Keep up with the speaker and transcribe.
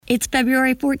It's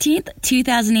February 14th,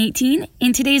 2018.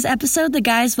 In today's episode, the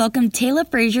guys welcome Taylor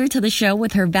Frazier to the show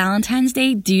with her Valentine's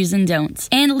Day do's and don'ts.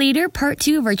 And later, part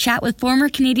 2 of our chat with former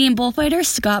Canadian bullfighter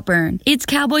Scott Byrne. It's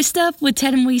Cowboy Stuff with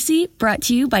Ted and Weesey, brought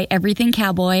to you by Everything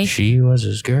Cowboy. She was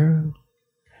his girl,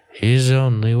 his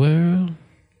only world.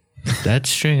 That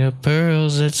string of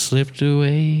pearls that slipped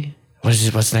away. What's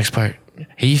the next part?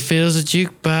 He fills a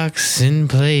jukebox and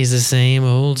plays the same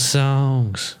old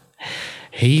songs.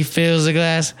 He fills a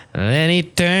glass, then he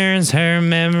turns her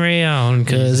memory on,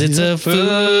 'cause it's a foolhardy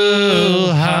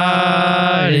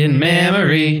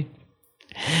memory.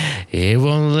 It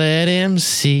won't let him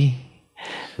see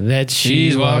that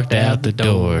she's walked out the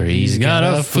door. He's got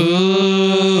a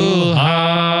foolhardy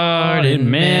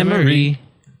memory.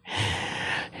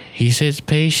 He sits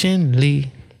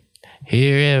patiently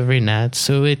here every night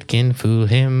so it can fool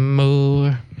him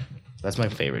more. That's my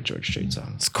favorite George Strait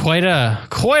song. It's quite a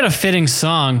fitting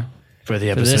song For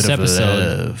this episode.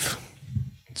 Love.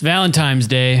 It's Valentine's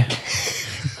Day.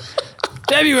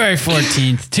 February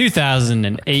 14th,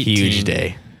 2018. Huge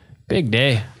day. Big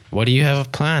day. What do you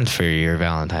have planned for your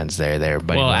Valentine's Day there,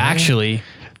 buddy? Well, actually,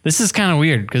 this is kind of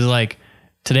weird because like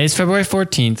today's February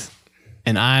 14th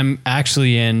and I'm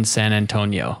actually in San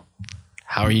Antonio.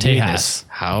 How are you doing this?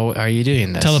 How are you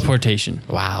doing this? Teleportation.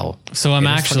 Wow. So I'm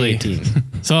actually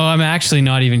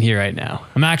not even here right now.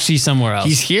 I'm actually somewhere else.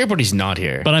 He's here, but he's not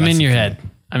here. But I'm in your head.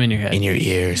 I'm in your head. In your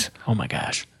ears. Oh my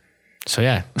gosh. So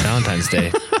yeah, Valentine's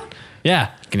Day.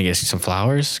 Yeah. Gonna get some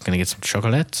flowers. Gonna get some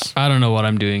chocolates. I don't know what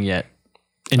I'm doing yet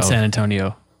in San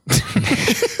Antonio.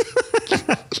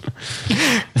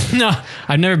 No,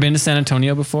 I've never been to San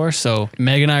Antonio before. So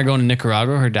Meg and I are going to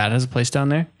Nicaragua. Her dad has a place down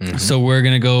there. Mm-hmm. So we're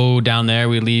going to go down there.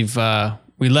 We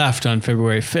left on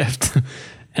February 5th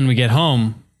and we get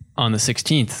home on the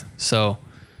 16th. So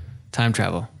time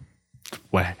travel.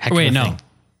 What? Wait, no.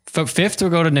 5th,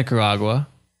 we'll go to Nicaragua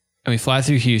and we fly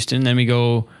through Houston. Then we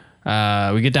go,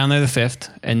 we get down there the 5th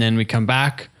and then we come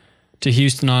back to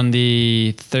Houston on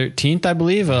the 13th, I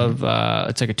believe, of,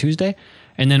 it's like a Tuesday.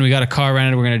 And then we got a car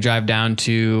rented. We're going to drive down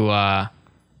to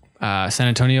San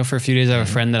Antonio for a few days. I have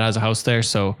a friend that has a house there.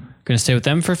 So going to stay with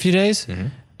them for a few days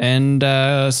and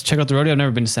check out the rodeo. I've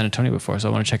never been to San Antonio before, so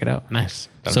I want to check it out. Nice.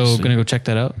 So going to go check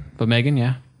that out. But Megan,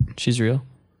 yeah, she's real.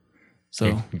 So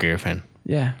your girlfriend.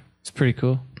 Yeah, it's pretty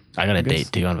cool. I got a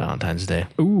date too on Valentine's Day.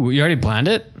 Ooh, you already planned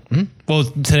it? Mm-hmm. Well,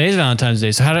 today's Valentine's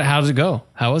Day. So how does it go?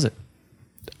 How was it?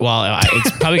 Well,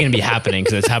 it's probably going to be happening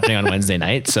because it's happening on Wednesday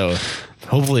night. So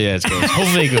hopefully it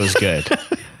goes good.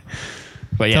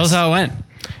 But yes, tell us how it went.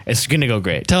 It's going to go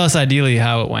great. Tell us ideally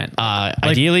how it went.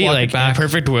 Ideally, like in a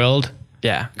perfect world.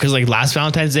 Yeah. Because like last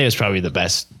Valentine's Day was probably the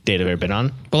best date I've ever been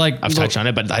on. But like I've touched on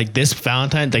it, but like this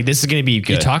Valentine's, like this is going to be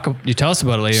good. You tell us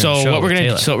about it later. So what we're going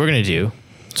to do.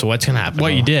 So what's going to happen?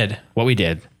 What we did.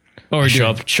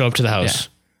 Show up to the house,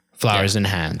 flowers in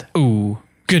hand. Ooh,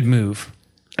 good move.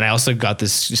 And I also got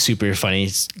this super funny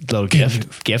little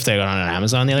gift I got on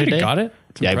Amazon the other day. You got it?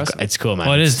 It's cool, man.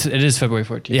 Well, it is February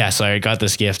 14th. Yeah, so I got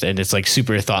this gift and it's like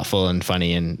super thoughtful and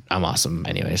funny and I'm awesome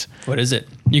anyways. What is it?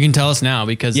 You can tell us now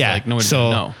because like nobody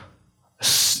know.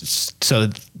 So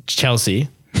Chelsea,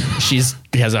 she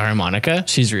has a harmonica.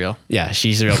 She's real. Yeah,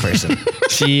 she's a real person.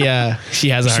 She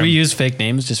has a Should we use fake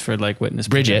names just for like witness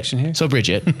protection here? So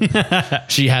Bridget,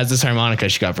 she has this harmonica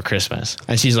she got for Christmas.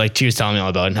 And she was telling me all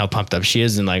about it and how pumped up she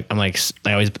is. And like,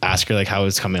 I always ask her like how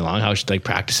it's coming along, how she's like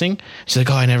practicing. She's like,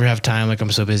 oh, I never have time. Like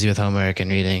I'm so busy with homework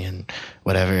and reading and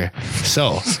whatever.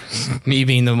 So me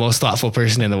being the most thoughtful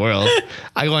person in the world,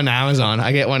 I go on Amazon.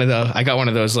 I got one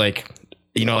of those like,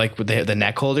 you know, like with the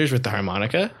neck holders with the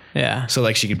harmonica. Yeah. So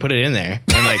like she could put it in there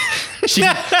and like she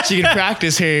could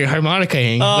practice her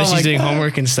harmonicaing when she's doing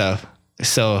homework and stuff.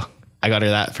 So I got her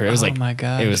that for, it was like, my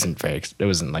God. It wasn't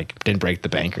like, didn't break the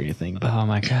bank or anything. But oh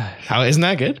my gosh. How, isn't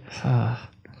that good?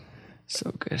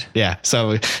 So good. Yeah.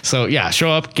 So yeah,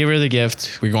 show up, give her the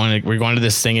gift. We're going to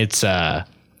this thing. It's like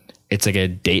a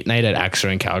date night at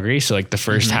Axo in Calgary. So like the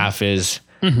first half is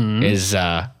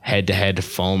head to head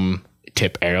foam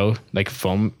tip arrow, like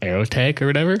foam arrow tag or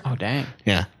whatever. Oh, dang.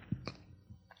 Yeah.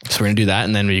 So we're going to do that.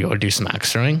 And then we go do some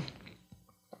axe throwing.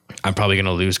 I'm probably going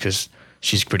to lose because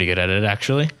she's pretty good at it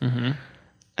actually. Mm-hmm.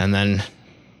 And then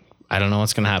I don't know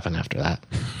what's going to happen after that.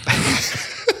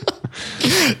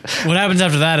 What happens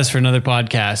after that is for another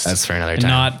podcast. That's for another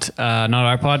time. Not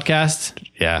our podcast.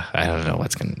 Yeah. I don't know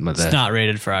what's going to, it's not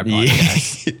rated for our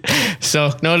podcast.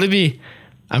 So no,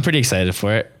 I'm pretty excited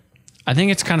for it. I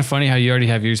think it's kind of funny how you already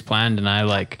have yours planned and I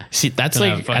like see that's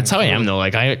how I am though.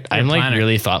 Like I'm like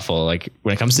really thoughtful. Like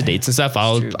when it comes to dates and stuff,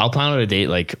 I'll plan out a date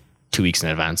like 2 weeks in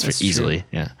advance for easily. True.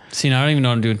 Yeah. See, now I don't even know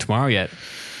what I'm doing tomorrow yet.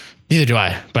 Neither do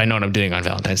I, but I know what I'm doing on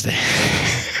Valentine's Day.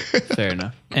 Fair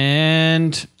enough.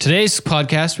 And today's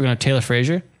podcast, we're going to have Taylor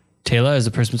Fraser. Taylor is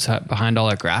the person behind all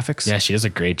our graphics. Yeah, she does a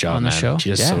great job on the show. She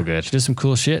does so good. She does some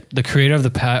cool shit. The creator of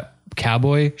the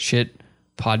Cowboy Shit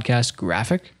podcast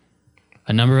graphic.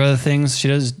 A number of other things she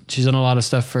does. She's done a lot of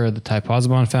stuff for the Ty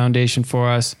Posabon Foundation for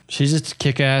us. She's just a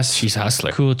kick-ass. She's a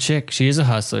hustler. Cool chick. She is a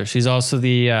hustler. She's also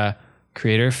the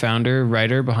creator, founder,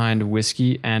 writer behind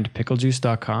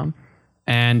whiskeyandpicklejuice.com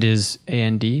and is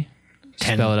A&D.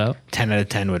 Spell it out. 10 out of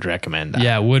 10 would recommend that.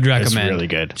 Yeah, would recommend. It's really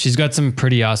good. She's got some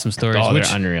pretty awesome stories. Oh, they're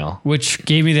unreal. Which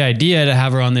gave me the idea to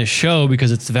have her on this show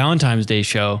because it's the Valentine's Day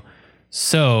show.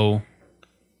 So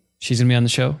she's going to be on the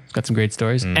show. Got some great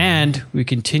stories. And we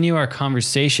continue our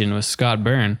conversation with Scott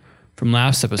Byrne from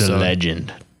last episode. The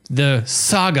legend. The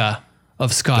saga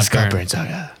of Scott Byrne.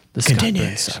 saga. The Scott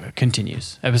Byrne saga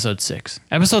continues. Episode 6.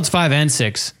 Episodes 5 and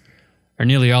 6 are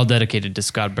nearly all dedicated to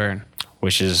Scott Byrne.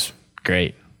 Which is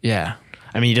great. Yeah.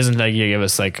 I mean, he doesn't give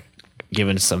us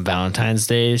giving some Valentine's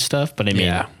Day stuff, but I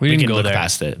mean, we didn't can go look there.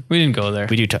 past it. We didn't go there.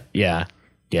 We do. Yeah.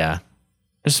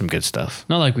 There's some good stuff.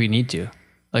 Not like we need to.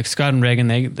 Like Scott and Reagan,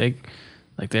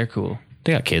 they're cool.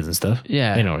 They got kids and stuff.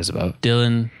 Yeah. They know what it's about.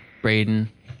 Dylan, Braden,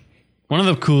 one of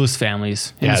the coolest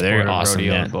families. In the sport they're of awesome.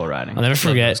 rodeo Yeah. and bull riding. I'll never Love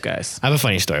forget. those guys. I have a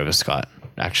funny story with Scott,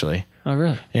 actually. Oh,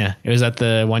 really? Yeah. It was at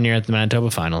the 1 year at the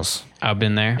Manitoba finals. I've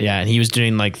been there. Yeah. And he was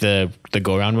doing the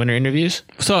go round winner interviews.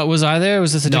 So was I there? Or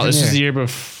was this a No, different this is year?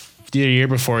 the year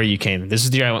before you came. This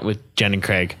is the year I went with Jen and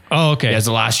Craig. Oh, okay. Yeah, it was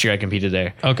the last year I competed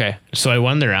there. Okay. So I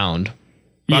won the round.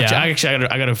 Yeah. Actually,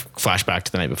 I got a flashback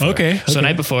to the night before. Okay, So the okay.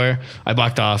 night before, I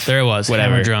blocked off. There it was,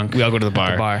 Whatever. hammer drunk We all go to the at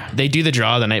bar. the bar. They do the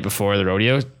draw the night before the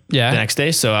rodeo. Yeah. The next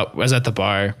day. So I was at the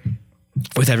bar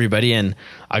with everybody, and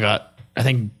I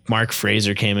think Mark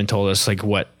Fraser came and told us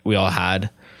what we all had.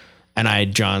 And I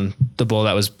had John, the bull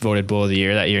that was voted bull of the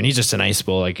year that year, and he's just a nice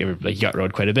bull. He got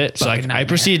rode quite a bit. So Fucking I nightmare.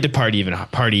 proceeded to party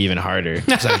even harder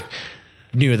because I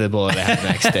knew the bull that I had the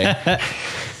next day.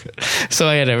 So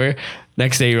whatever.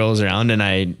 Next day rolls around, and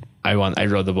I won. I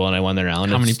rode the bull and I won the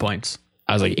round. How many It's- points?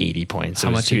 I was 80 points. How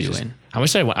It was much did you Jesus. win? How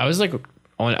much did I win? I was I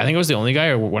think I was the only guy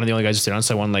or one of the only guys to sit on.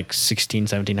 So I won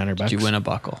 $1,700 bucks. Did you win a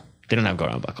buckle? They don't have go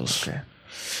around buckles. Okay.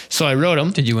 So I rode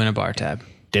them. Did you win a bar tab?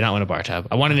 Did not win a bar tab.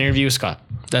 I won an interview with Scott.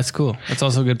 That's cool. That's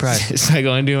also a good prize. So I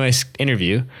go and do my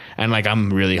interview, and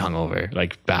I'm really hungover,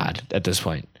 bad at this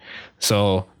point.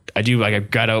 So I do I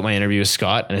got out my interview with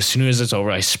Scott, and as soon as it's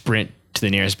over, I sprint to the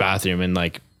nearest bathroom and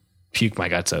puke my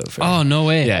guts out. Oh, no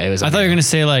way. Yeah, it was I thought you were going to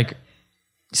say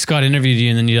Scott interviewed you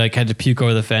and then you had to puke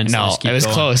over the fence. and No, just keep it was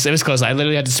going. close. It was close. I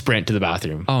literally had to sprint to the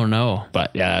bathroom. Oh, no.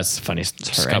 But yeah, that's funny.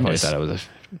 Scott probably horrendous. thought I was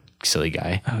a silly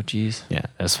guy. Oh, geez. Yeah,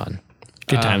 that was fun.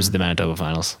 Good times at the Manitoba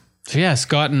finals. So yeah,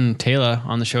 Scott and Taylor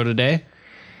on the show today.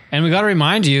 And we got to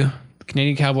remind you, the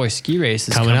Canadian Cowboy Ski Race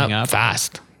is coming up.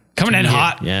 fast. Coming in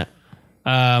hot. Yeah.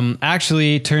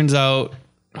 Actually, turns out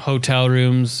hotel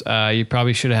rooms, you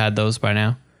probably should have had those by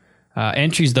now.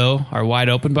 Entries, though, are wide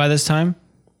open by this time.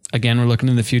 Again, we're looking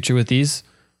in the future with these,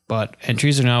 but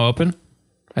entries are now open.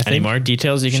 I Any think. more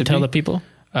details you can Should tell be. the people?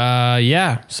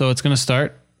 Yeah, so it's going to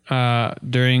start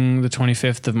during the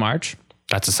 25th of March,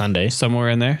 That's a Sunday. somewhere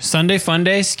in there. Sunday Fun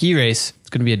Day ski race. It's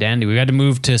going to be a dandy. We had to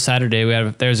move to Saturday.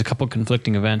 There's a couple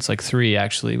conflicting events, 3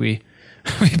 actually. We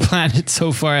planned it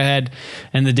so far ahead,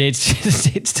 and the dates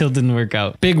still didn't work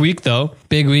out. Big week though.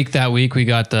 Big week that week. We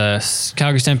got the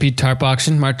Calgary Stampede Tarp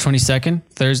Auction, March 22nd,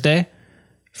 Thursday.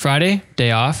 Friday,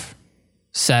 day off.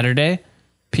 Saturday,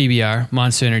 PBR,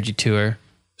 Monster Energy Tour.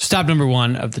 Stop number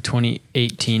 1 of the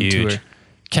 2018 Huge. tour.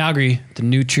 Calgary, the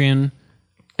Nutrien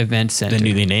Event Center. The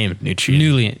newly named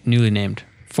Nutrien. Newly named,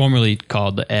 formerly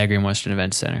called the Agrium Western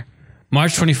Event Center.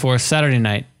 March 24th, Saturday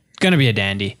night. Gonna be a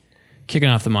dandy. Kicking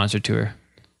off the Monster Tour.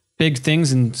 Big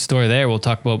things in store there. We'll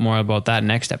talk more about that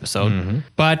next episode. Mm-hmm.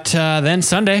 But then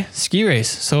Sunday, ski race.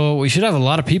 So we should have a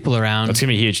lot of people around. That's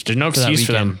gonna be huge. There's no that excuse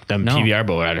for weekend. them No. PBR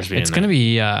bowl riders being It's there. going to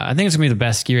be, I think it's going to be the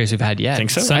best ski race we've had yet. Think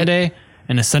so? Sunday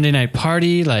and a Sunday night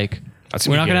party. That's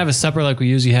We're gonna not be going to good. have a supper like we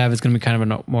usually have. It's going to be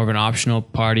kind of more of an optional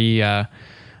party.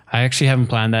 I actually haven't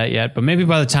planned that yet, but maybe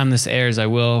by the time this airs, I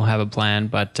will have a plan.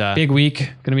 But big week,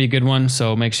 going to be a good one.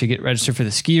 So make sure you get registered for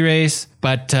the ski race.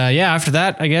 But after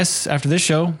that, I guess after this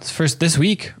show, this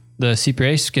week, the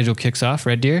CPRA schedule kicks off.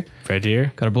 Red Deer. Red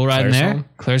Deer. Got a bull ride in Claresholm. there.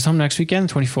 Claresholm next weekend,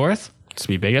 24th. It's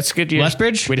gonna be big. That's a good year.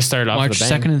 Lethbridge. Way to start it off March with a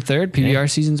bang. 2nd and 3rd. PBR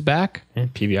season's back. Yeah,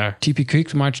 PBR. TP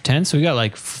Creek March 10th. So we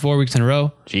got 4 weeks in a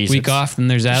row. Jeez, Week it's off, then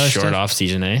there's other Short stuff. off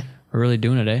season, eh? We're really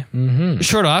doing it, eh? Mm-hmm.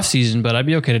 Short off season, but I'd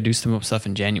be okay to do some stuff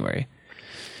in January.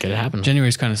 Get it happen.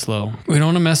 January's kind of slow. We don't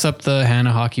want to mess up the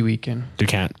Hannah hockey weekend. You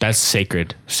can't. That's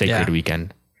sacred Yeah.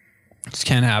 weekend. Just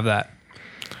can't have that.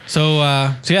 So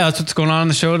yeah, that's what's going on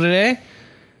the show today.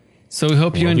 So we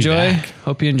hope you We'll be enjoy. back.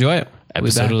 Hope you enjoy it.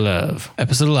 Episode of Love.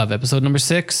 Episode of Love. Episode number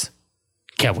 6.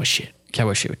 Cowboy shit.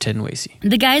 Cowboy Shit with Ted and Wasey.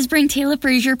 The guys bring Taylor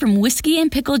Frazier from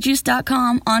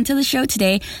whiskeyandpicklejuice.com onto the show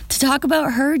today to talk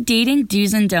about her dating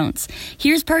do's and don'ts.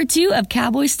 Here's part 2 of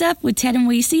Cowboy Stuff with Ted and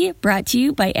Wasey, brought to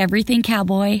you by Everything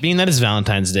Cowboy. Being that it's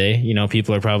Valentine's Day, you know,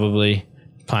 people are probably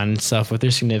planning stuff with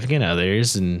their significant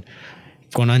others and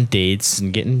going on dates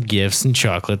and getting gifts and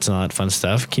chocolates and all that fun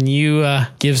stuff. Can you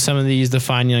give some of the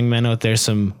fine young men out there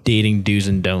some dating do's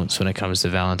and don'ts when it comes to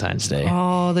Valentine's Day?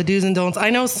 Oh, the do's and don'ts. I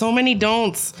know so many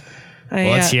don'ts.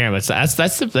 Well, let's hear them.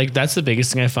 That's the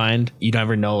biggest thing I find. You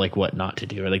never know like what not to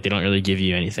do, or like they don't really give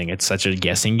you anything. It's such a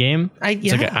guessing game.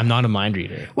 It's like I'm not a mind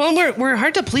reader. Well, we're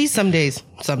hard to please some days.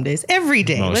 Some days, every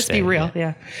day. Most Let's be days, real.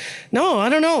 Yeah. No, I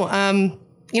don't know.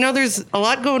 You know, there's a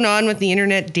lot going on with the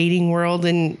internet dating world,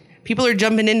 and people are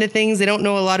jumping into things they don't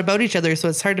know a lot about each other. So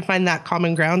it's hard to find that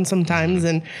common ground sometimes,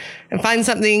 and find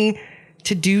something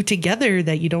to do together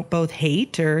that you don't both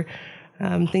hate or.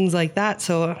 Things like that.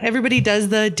 So everybody does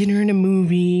the dinner and a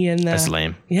movie and That's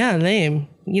lame. Yeah, lame.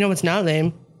 You know what's not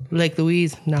lame? Lake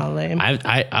Louise, not lame.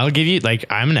 I'll give you like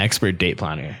I'm an expert date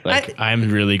planner. Like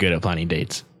I'm really good at planning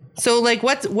dates. So like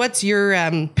what's your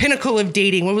pinnacle of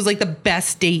dating? What was like the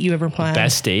best date you ever planned?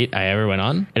 Best date I ever went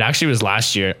on? It actually was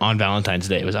last year on Valentine's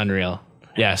Day. It was unreal.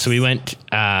 Yeah, so we went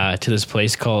to this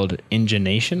place called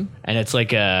Ingenation, and it's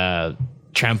like a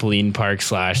trampoline park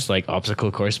 / like obstacle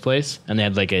course place, and they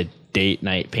had like a date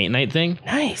night, paint night thing.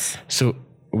 Nice. So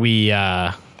we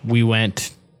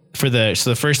went for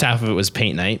the first half of it was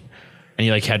paint night, and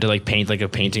you like had to like paint like a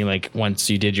painting. Like once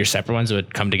you did your separate ones, it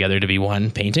would come together to be one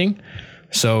painting.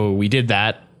 So we did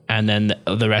that, and then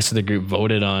the rest of the group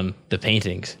voted on the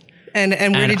paintings. And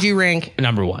where did you rank?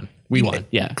 Number 1. We won.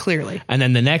 Yeah, clearly. And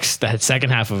then that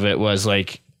second half of it was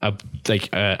like on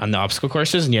the obstacle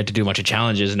courses, and you had to do a bunch of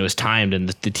challenges, and it was timed, and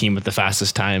the team with the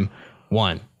fastest time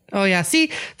won. Oh yeah. See,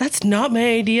 that's not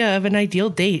my idea of an ideal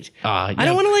date. Yeah. I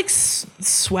don't want to like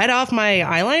sweat off my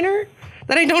eyeliner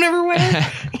that I don't ever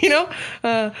wear. You know.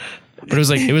 But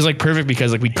it was like perfect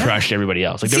because like we crushed everybody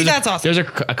else. Like that's awesome. There's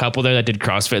a couple there that did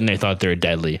CrossFit and they thought they were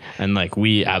deadly, and like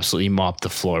we absolutely mopped the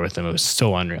floor with them. It was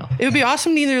so unreal. It would be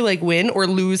awesome to either like win or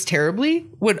lose terribly.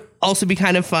 Would also be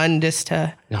kind of fun just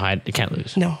to. No, I can't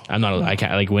lose. No, I'm not. I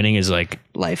can't. Like winning is like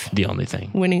life. The only thing.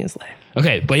 Winning is life.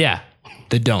 Okay, but yeah.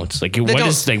 The don'ts. Like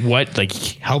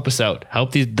help us out.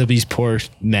 Help these poor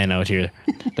men out here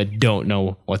that don't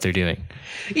know what they're doing.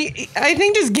 I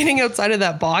think just getting outside of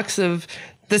that box of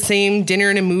the same dinner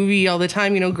and a movie all the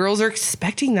time, you know, girls are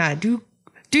expecting that. Do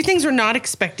things we're not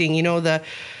expecting, you know, the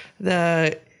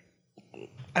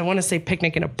I want to say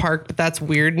picnic in a park, but that's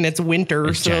weird and it's winter.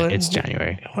 It's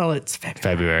January. Well, it's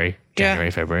February.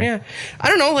 February. Yeah. I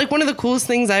don't know. Like one of the coolest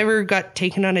things I ever got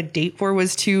taken on a date for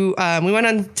was we went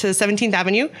on to 17th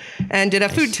Avenue and did a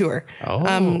food tour.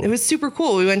 Oh. It was super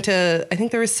cool. We went to, I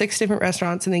think there was 6 different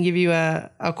restaurants, and they give you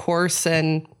a course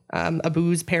and a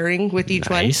booze pairing with each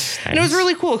one. And it was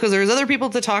really cool because there was other people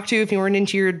to talk to if you weren't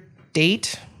into your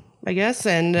date, I guess.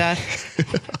 And,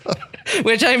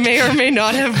 which I may or may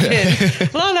not have been.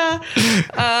 No,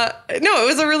 it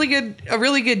was a really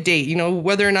good date. You know,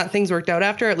 whether or not things worked out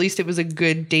after, at least it was a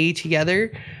good day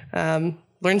together.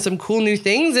 Learned some cool new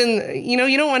things, and you know,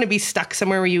 you don't want to be stuck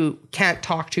somewhere where you can't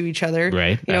talk to each other.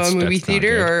 Right. You know, a movie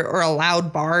theater or a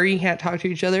loud bar, you can't talk to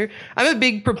each other. I'm a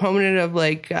big proponent of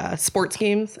like sports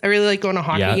games. I really like going to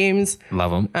hockey games.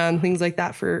 Love them. Things like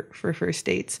that for first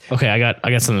dates. Okay, I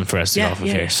got something for us to go off of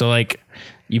here. So like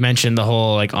you mentioned the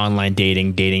whole like online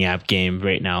dating app game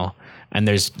right now, and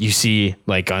you see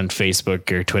like on Facebook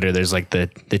or Twitter, there's like the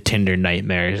Tinder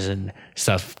nightmares and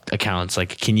stuff accounts.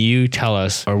 Like, can you tell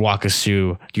us or walk us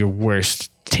through your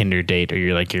worst Tinder date or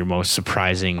your most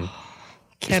surprising?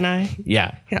 Can I?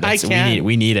 Yeah, I can.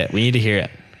 We need it. We need to hear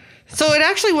it. So it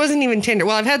actually wasn't even Tinder.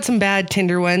 Well, I've had some bad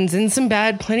Tinder ones and some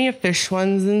bad Plenty of Fish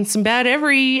ones and some bad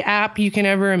every app you can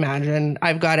ever imagine.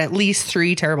 I've got at least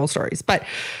 3 terrible stories. But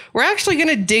we're actually going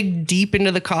to dig deep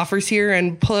into the coffers here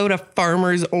and pull out a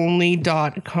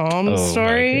farmersonly.com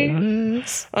story.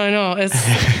 I know. It's...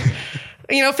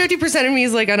 You know, 50% of me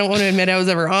is like, I don't want to admit I was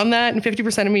ever on that. And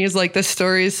 50% of me is like, this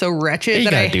story is so wretched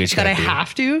that I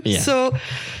have to. Yeah. So...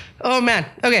 Oh man.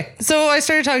 Okay. So I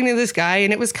started talking to this guy,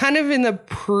 and it was kind of in the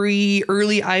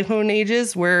early iPhone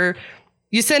ages where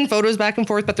you send photos back and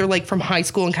forth, but they're like from high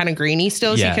school and kind of grainy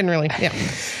still. So you can really,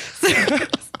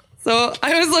 So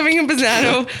I was living in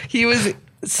Pisano. He was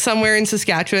somewhere in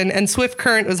Saskatchewan, and Swift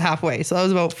Current was halfway. So that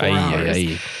was about 4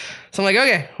 hours. So I'm like,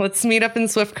 okay, let's meet up in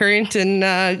Swift Current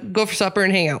and go for supper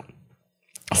and hang out.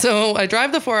 So I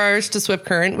drive the 4 hours to Swift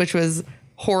Current, which was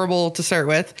horrible to start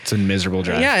with. It's a miserable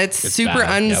drive. Yeah, it's super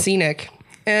bad. unscenic. Yep.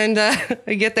 And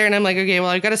I get there and I'm like, okay, well,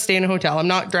 I got to stay in a hotel. I'm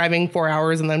not driving 4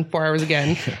 hours and then 4 hours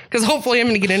again, because hopefully I'm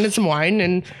going to get into some wine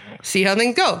and see how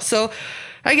things go. So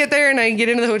I get there and I get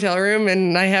into the hotel room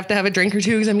and I have to have a drink or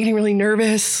two because I'm getting really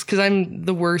nervous, because I'm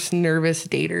the worst nervous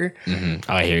dater. Mm-hmm.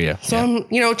 Oh, I hear you. So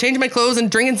I'm, changing my clothes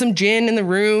and drinking some gin in the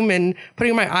room and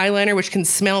putting on my eyeliner, which can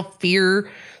smell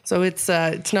fear. So it's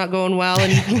not going well.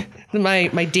 And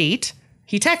my date,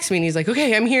 he texts me and he's like,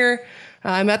 okay, I'm here.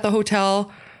 I'm at the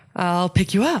hotel. I'll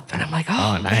pick you up. And I'm like,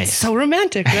 oh, nice. That's so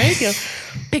romantic, right? You'll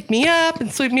pick me up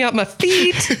and sweep me off my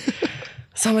feet.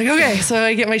 So I'm like, okay. So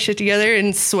I get my shit together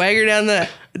and swagger down the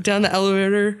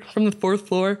elevator from the 4th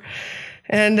floor.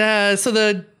 And so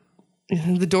the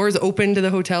doors open to the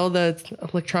hotel, the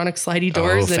electronic slidey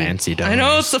doors. Oh, fancy doors. I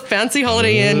know, it's a fancy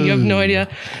Holiday Inn. You have no idea.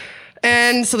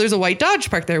 And so there's a white Dodge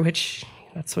parked there, which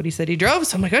that's what he said he drove.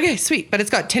 So I'm like, okay, sweet. But it's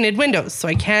got tinted windows, so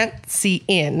I can't see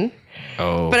in.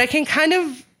 Oh. But I can kind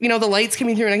of, the light's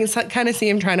coming through and I can kind of see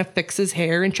him trying to fix his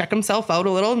hair and check himself out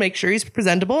a little and make sure he's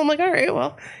presentable. I'm like, all right,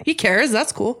 well, he cares.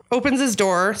 That's cool. Opens his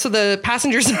door. So the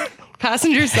passenger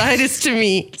side is to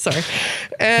me. Sorry.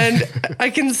 And I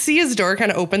can see his door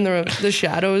kind of open, the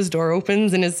shadow, his door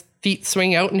opens and his feet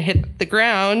swing out and hit the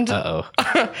ground. Uh-oh.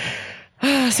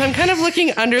 So I'm kind of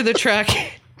looking under the truck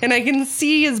and I can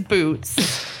see his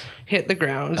boots hit the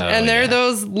ground. And they're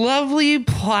those lovely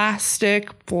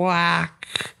plastic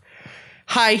black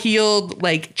high-heeled,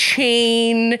 like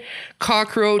chain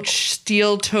cockroach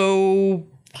steel toe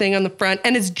thing on the front.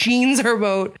 And his jeans are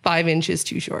about 5 inches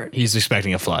too short. He's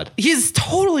expecting a flood. He's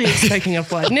totally expecting a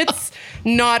flood. And it's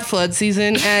not flood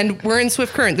season. And we're in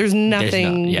Swift Current. There's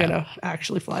nothing gonna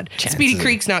actually flood. Speedy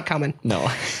Creek's not coming.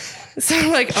 No. So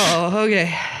I'm like, oh,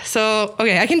 okay. So,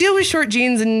 okay, I can deal with short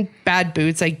jeans and bad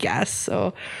boots, I guess.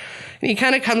 So and he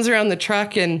kind of comes around the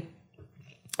truck and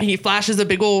he flashes a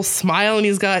big old smile and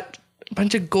he's got a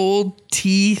bunch of gold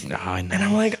teeth. Oh, I know. And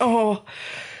I'm like, oh.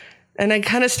 And I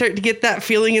kind of start to get that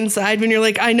feeling inside when you're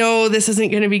like, I know this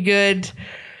isn't going to be good.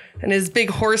 And his big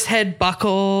horse head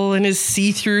buckle and his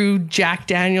see-through Jack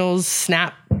Daniels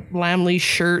snap Lamley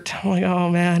shirt. I'm like, oh,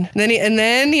 man. And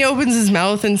then he opens his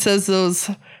mouth and says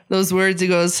those words. He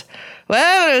goes,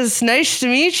 well, it was nice to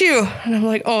meet you. And I'm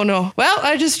like, oh, no. Well,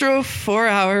 I just drove 4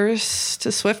 hours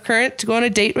to Swift Current to go on a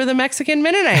date with a Mexican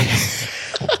Mennonite.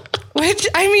 Which,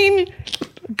 I mean,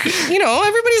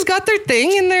 everybody's got their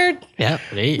thing and their,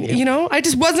 I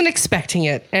just wasn't expecting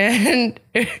it. And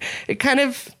it kind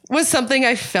of was something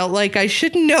I felt like I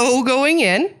should know going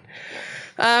in.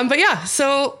 But yeah,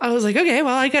 so I was like, okay,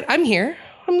 well, I'm here.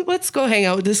 Let's go hang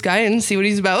out with this guy and see what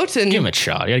he's about. And give him a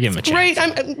shot. You gotta give him a chance.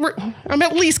 Right. I'm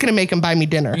at least going to make him buy me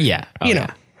dinner. Yeah.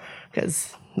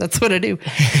 Because that's what I do.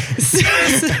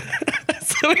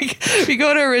 So we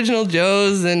go to Original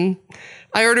Joe's and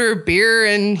I order a beer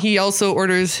and he also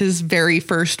orders his very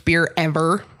first beer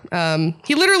ever.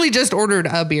 He literally just ordered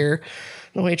a beer.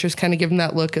 The waitress kind of gave him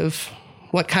that look of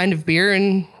what kind of beer,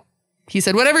 and he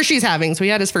said whatever she's having. So he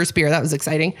had his first beer. That was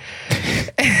exciting.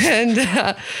 And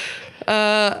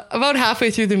about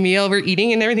halfway through the meal, we're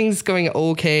eating and everything's going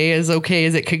okay as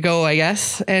it could go, I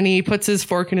guess. And he puts his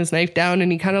fork and his knife down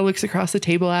and he kind of looks across the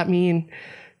table at me and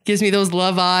gives me those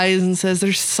love eyes and says,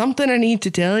 there's something I need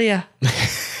to tell you.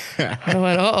 I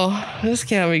went, uh-oh, this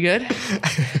can't be good.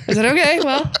 I said, okay,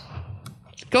 well,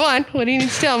 go on. What do you need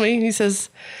to tell me? And he says,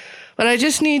 but I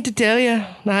just need to tell you,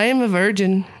 I am a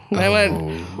virgin. And I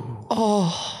went,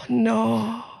 oh,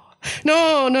 no.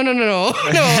 No. And then all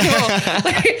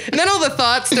the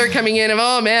thoughts start coming in of,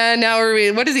 oh man, now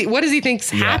what does he think's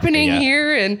happening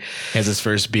here? And he has his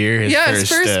first beer. His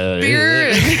first beer.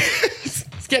 And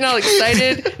he's getting all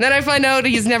excited. And then I find out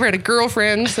he's never had a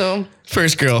girlfriend. So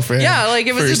first girlfriend. Yeah, like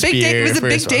it was a big day. It was a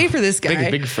big day for this guy.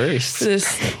 Big first. For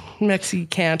this Mexi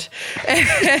can't.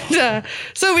 And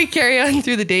so we carry on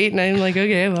through the date, and I'm like,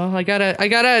 okay, well, I gotta,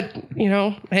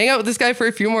 hang out with this guy for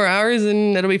a few more hours,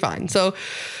 and it'll be fine. So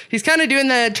he's kind of doing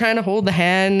that, trying to hold the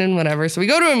hand and whatever. So we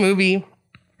go to a movie.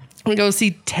 We go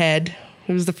see Ted.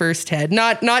 It was the first Ted,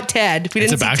 not Ted. We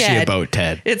didn't see Ted. It's actually about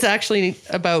Ted. It's actually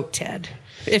about Ted.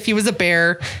 If he was a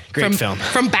bear from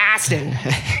Baston.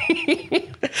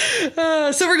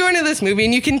 So we're going to this movie,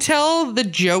 and you can tell the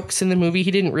jokes in the movie he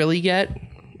didn't really get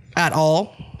at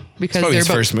all, because they're his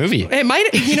first movie. It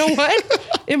might, you know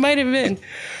what? It might have been,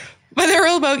 but they're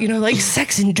all about, like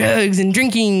sex and drugs and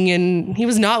drinking, and he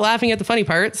was not laughing at the funny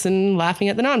parts and laughing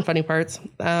at the non-funny parts.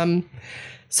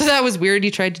 So that was weird.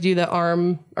 He tried to do the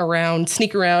arm around,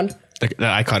 sneak around.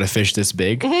 I caught a fish this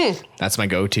big. Mm-hmm. That's my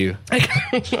go-to. You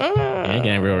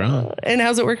can't go wrong. And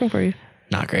how's it working for you?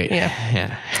 Not great.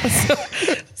 Yeah.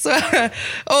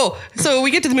 So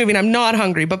we get to the movie and I'm not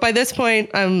hungry, but by this point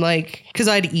I'm like, because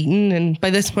I'd eaten, and by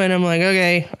this point I'm like,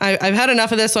 okay, I've had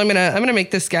enough of this, so I'm gonna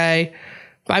make this guy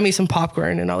buy me some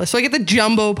popcorn and all this. So I get the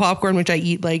jumbo popcorn, which I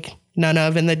eat like none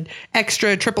of, and the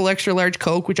triple extra large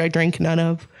Coke, which I drink none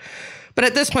of. But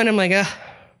at this point I'm like,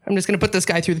 I'm just gonna put this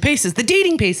guy through the paces, the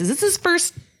dating paces. It's his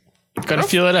first. Gotta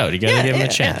feel it out. You gotta give him a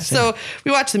chance. Yeah. So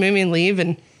we watch the movie and leave,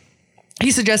 and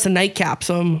he suggests a nightcap.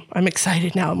 So I'm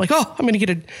excited now. I'm like, I'm going to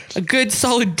get a good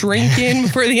solid drink in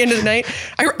before the end of the night.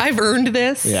 I've earned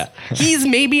this. Yeah. He's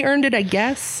maybe earned it, I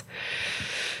guess.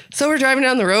 So we're driving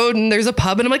down the road and there's a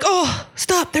pub, and I'm like,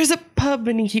 stop, there's a pub.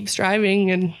 And he keeps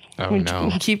driving, and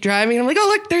we keep driving. I'm like,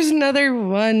 look, there's another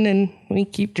one. And we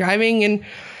keep driving, and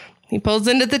he pulls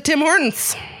into the Tim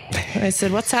Hortons. I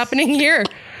said, what's happening here?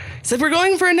 He said, we're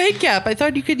going for a nightcap. I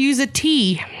thought you could use a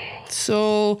tea.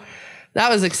 So that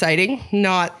was exciting.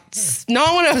 Not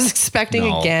what I was expecting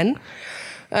again.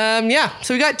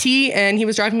 So we got tea, and he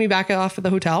was driving me back off at the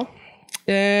hotel.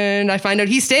 And I find out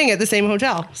he's staying at the same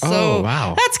hotel. So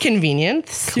wow. That's convenient.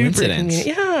 Coincidence. Super convenient.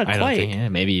 Yeah, I don't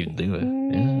think, maybe you do it.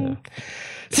 Yeah.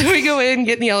 So we go in,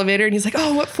 get in the elevator, and he's like,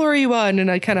 what floor are you on?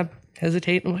 And I kind of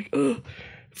hesitate. I'm like,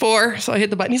 4. So I hit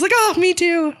the button. He's like, me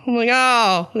too. I'm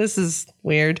like, this is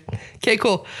weird. Okay,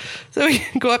 cool. So we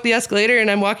go up the escalator,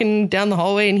 and I'm walking down the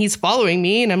hallway, and he's following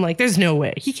me. And I'm like, there's no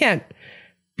way. He can't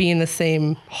be in the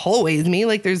same hallway as me.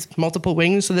 Like, there's multiple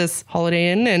wings to this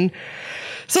Holiday Inn. And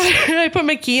so I put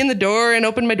my key in the door and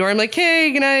open my door. I'm like,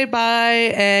 hey, good night,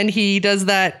 bye. And he does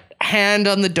that hand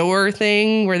on the door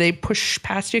thing where they push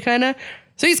past you kind of.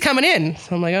 So he's coming in.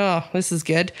 So I'm like, this is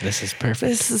good. This is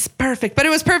perfect. But it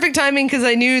was perfect timing because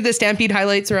I knew the Stampede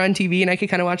highlights were on TV, and I could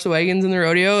kind of watch the wagons and the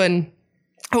rodeo, and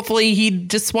hopefully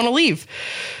he'd just want to leave.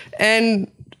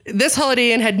 And this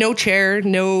Holiday Inn had no chair,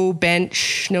 no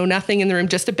bench, no nothing in the room,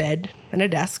 just a bed and a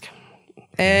desk.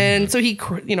 And so he,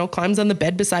 climbs on the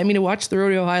bed beside me to watch the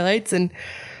rodeo highlights, and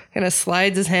kind of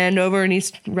slides his hand over, and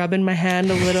he's rubbing my hand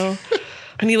a little.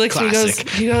 And he looks at me and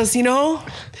he goes,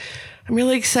 I'm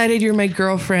really excited you're my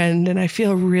girlfriend, and I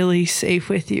feel really safe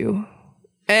with you.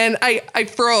 And I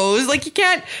froze. Like, you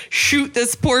can't shoot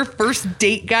this poor first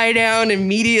date guy down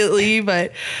immediately,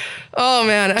 but oh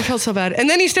man, I felt so bad. And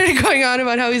then he started going on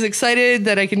about how he's excited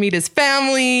that I can meet his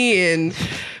family, and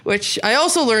which I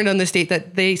also learned on this date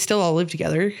that they still all live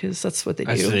together, because that's what they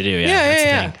do. That's what they do,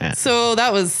 yeah. So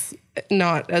that was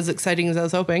not as exciting as I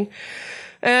was hoping.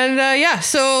 And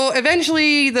so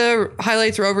eventually the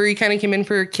highlights were over. He kind of came in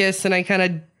for a kiss, and I kind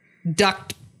of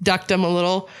ducked him a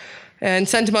little and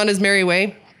sent him on his merry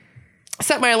way.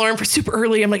 Set my alarm for super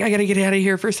early. I'm like, I got to get out of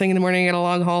here first thing in the morning. I got a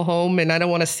long haul home, and I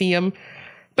don't want to see him.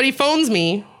 But he phones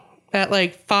me at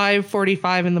like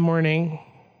 5:45 in the morning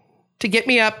to get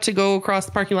me up to go across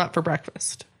the parking lot for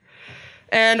breakfast.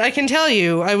 And I can tell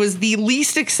you, I was the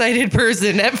least excited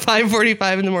person at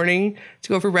 5:45 in the morning to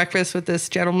go for breakfast with this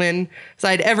gentleman as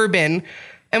I'd ever been.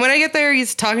 And when I get there,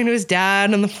 he's talking to his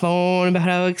dad on the phone about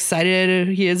how excited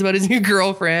he is about his new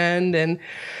girlfriend. And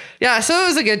so it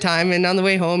was a good time. And on the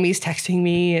way home, he's texting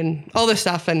me and all this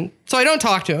stuff. And so I don't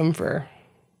talk to him for,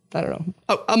 I don't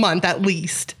know, a month at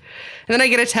least. And then I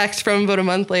get a text from him about a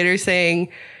month later saying,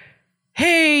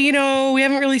 hey, we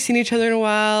haven't really seen each other in a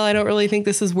while. I don't really think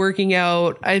this is working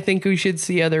out. I think we should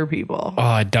see other people. Oh,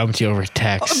 I dumped you over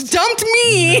text. Dumped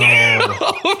me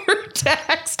over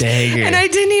text. Dagger. And I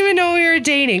didn't even know we were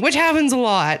dating, which happens a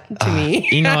lot to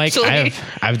me. Like I've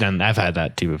had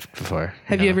that too before.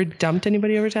 Have you ever dumped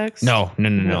anybody over text? No,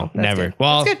 never. Good.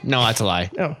 Well, no, that's a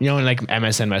lie. Oh. When like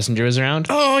MSN Messenger was around?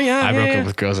 Oh yeah. I broke up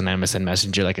with girls on MSN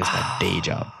Messenger like it's my day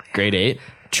job. Grade 8.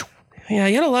 Yeah,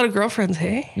 you had a lot of girlfriends,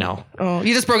 hey? No. Oh,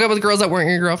 you just broke up with girls that weren't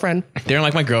your girlfriend? They were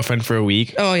like my girlfriend for a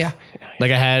week. Oh, yeah.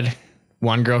 Like I had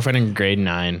one girlfriend in grade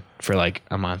 9 for like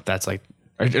a month. That's like,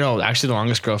 actually the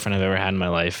longest girlfriend I've ever had in my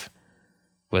life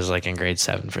was like in grade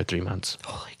 7 for 3 months.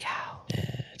 Holy cow.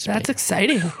 Yeah, that's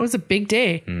exciting. It was a big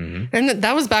day. Mm-hmm. And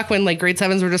that was back when like grade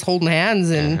 7s were just holding hands.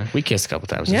 And we kissed a couple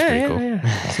times. It was pretty cool.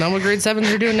 Yeah. It's not what grade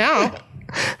 7s are doing now.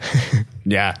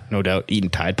 Yeah, no doubt. Eating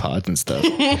Tide Pods and stuff.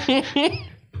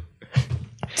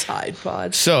 Tide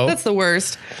Pods. So that's the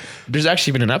worst. There's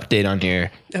actually been an update on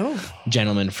here. Oh,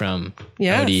 gentlemen from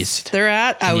out east. They're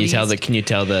at out east. Can you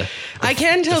tell the I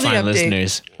can tell the fine update.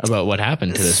 Listeners about what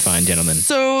happened to this fine gentleman?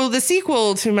 So the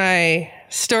sequel to my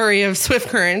story of Swift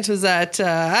Current was that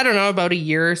I don't know, about a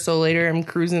year or so later, I'm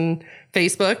cruising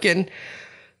Facebook, and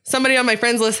somebody on my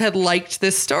friends list had liked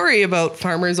this story about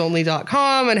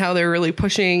farmersonly.com and how they're really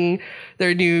pushing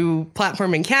their new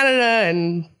platform in Canada,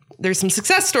 and there's some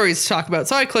success stories to talk about.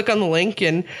 So I click on the link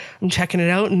and I'm checking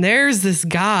it out, and there's this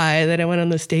guy that I went on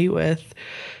this date with.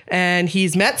 and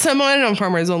he's met someone on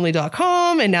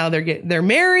farmersonly.com, and now they're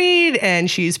married, and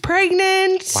she's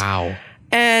pregnant. Wow.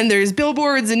 And there's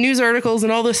billboards and news articles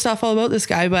and all this stuff all about this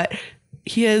guy, but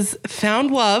he has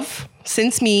found love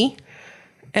since me,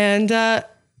 and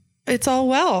it's all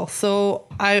well. So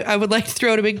I would like to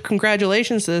throw out a big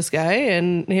congratulations to this guy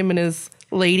and him and his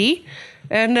lady,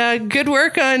 and good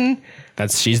work on.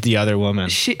 She's the other woman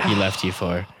he left you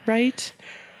for. Right.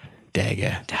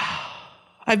 Dagger.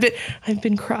 I've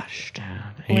been crushed.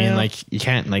 I mean, like, you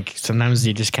can't, like, sometimes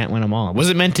you just can't win them all. Was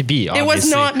it meant to be? Obviously. It was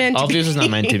not meant to be. Obviously, it was not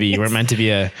meant to be. We're meant to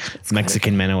be a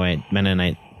Mexican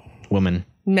Mennonite woman.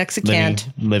 Mexican.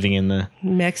 Living in the...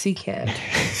 Mexican.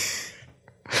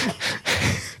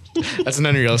 That's an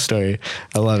unreal story.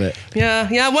 I love it.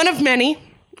 Yeah, one of many.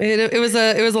 It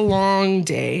was a long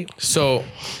day. So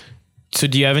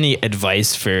do you have any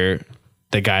advice for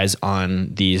the guys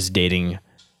on these dating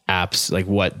apps? Like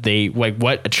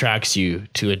what attracts you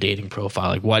to a dating profile?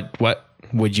 Like what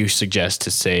would you suggest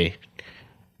to say,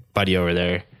 buddy over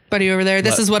there?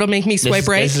 This is what'll make me swipe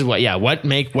right. This is what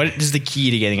is the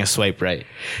key to getting a swipe right?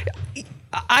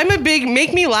 I'm a big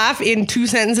make me laugh in 2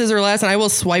 sentences or less, and I will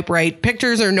swipe right.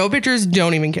 Pictures or no pictures,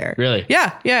 don't even care. Really?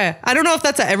 Yeah. I don't know if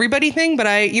that's a everybody thing, but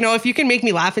if you can make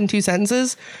me laugh in 2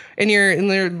 sentences and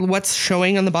you're what's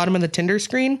showing on the bottom of the Tinder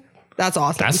screen, that's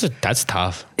awesome. That's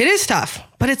tough. It is tough,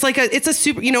 but it's a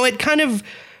super, it kind of,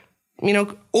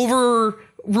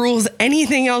 overrules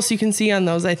anything else you can see on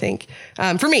those, I think,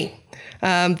 for me.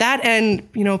 That and,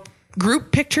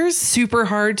 group pictures, super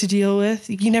hard to deal with.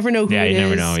 You never know who it is. Yeah, you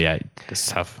never know. Yeah,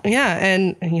 it's tough. Yeah,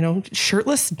 and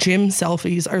shirtless gym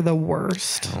selfies are the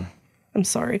worst. Oh. I'm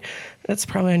sorry. That's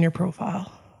probably on your profile.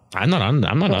 I'm not on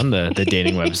the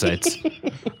dating websites.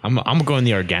 I'm going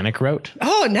the organic route.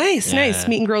 Oh, nice.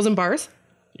 Meeting girls in bars?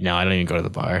 No, I don't even go to the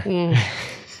bar.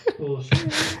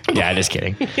 Yeah, just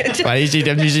kidding.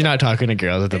 I'm usually not talking to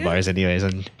girls at the bars anyways.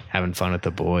 I'm having fun with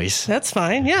the boys. That's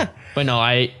fine. Yeah. But no,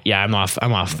 I'm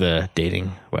off the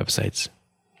dating websites.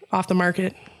 Off the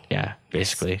market. Yeah,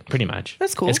 basically. Pretty much.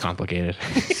 That's cool. It's complicated.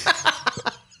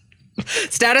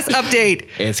 Status update.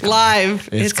 It's live.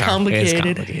 It's complicated. It's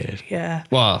complicated. Yeah.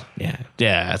 Well, yeah.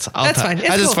 That's fine. That's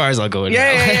cool. As far as I'll go.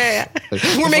 Yeah.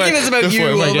 We're making this about you.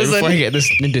 Before I get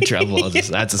this into trouble,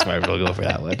 that's as far as I'll go for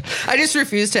that one. I just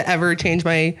refuse to ever change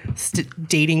my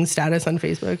dating status on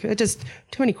Facebook. It just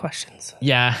too many questions.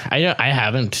 Yeah, I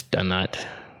haven't done that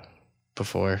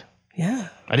before. Yeah.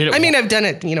 I did it. I've done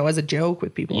it, as a joke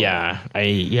with people. Yeah.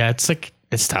 It's like,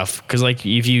 it's tough. Cause like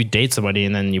if you date somebody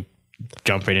and then you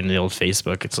jump right into the old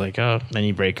Facebook, it's like, oh, then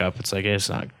you break up. It's like, it's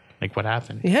not like what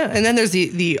happened. Yeah. And then there's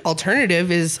the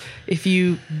alternative is if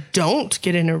you don't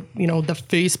get in the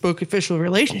Facebook official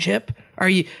relationship,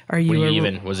 was it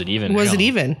even? Was it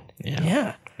even?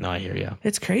 Yeah. No, I hear you.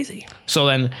 It's crazy. So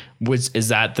then is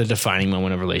that the defining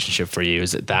moment of a relationship for you?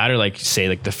 Is it that, or like say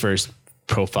like the first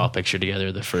profile picture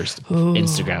together, the first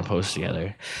Instagram post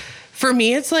together? For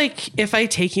me, it's like if I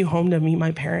take you home to meet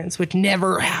my parents, which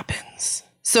never happens.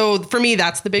 So for me,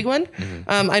 that's the big one.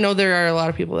 Mm-hmm. I know there are a lot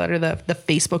of people that are the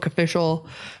Facebook official.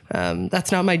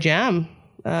 That's not my jam.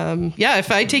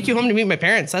 If I take you home to meet my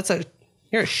parents,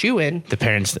 you're a shoo-in. The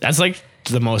parents, that's like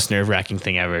the most nerve-wracking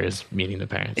thing ever is meeting the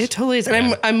parents. It totally is.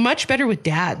 And I'm much better with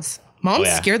dads. Moms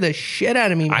scare the shit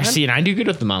out of me, man. I see, and I do good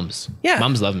with the moms. Yeah.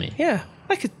 Moms love me. Yeah.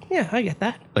 I get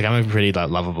that. Like I'm a pretty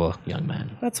lovable young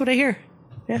man. That's what I hear.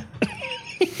 Yeah.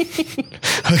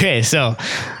 Okay, so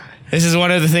this is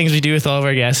one of the things we do with all of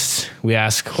our guests. We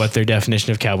ask what their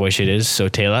definition of cowboy shit is. So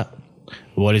Taylor,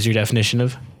 what is your definition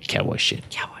of cowboy shit?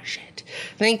 Cowboy shit.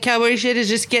 I think cowboy shit is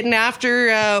just getting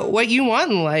after what you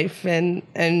want in life and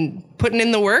putting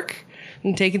in the work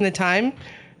and taking the time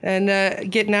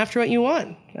and getting after what you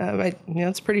want.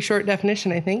 It's a pretty short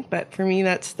definition, I think, but for me,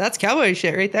 that's cowboy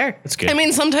shit right there. That's good. I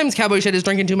mean, sometimes cowboy shit is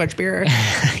drinking too much beer.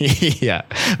 Yeah,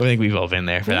 I think we've all been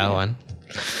there for that one.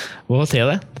 Well,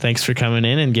 Taylor, thanks for coming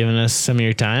in and giving us some of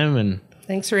your time and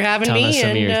thanks for having telling me. Us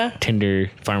some of your Tinder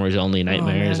farmers only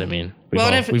nightmares. I mean,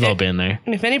 we've all been there.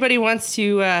 And if anybody wants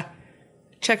to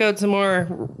check out some more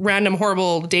random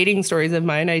horrible dating stories of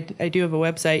mine, I do have a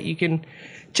website you can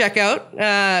check out,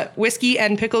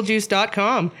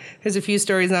 whiskeyandpicklejuice.com. There's a few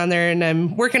stories on there, and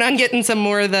I'm working on getting some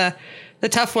more of the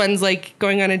tough ones, like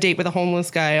going on a date with a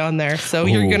homeless guy on there. So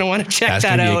you're going to want to check that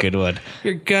out. That's going to be a good one.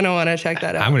 You're going to want to check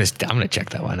that out. I'm going to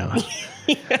check that one out.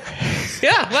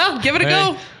 Yeah, well, give it a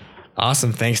go.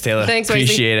 Awesome. Thanks, Taylor. Thanks,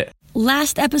 appreciate it.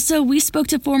 Last episode, we spoke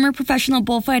to former professional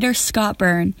bullfighter Scott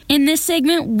Byrne. In this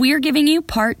segment, we're giving you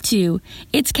part 2.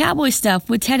 It's Cowboy Stuff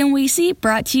with Ted and Weesey,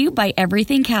 brought to you by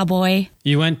Everything Cowboy.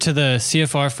 You went to the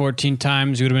CFR 14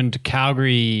 times. You would have been to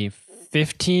Calgary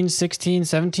 15, 16,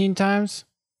 17 times?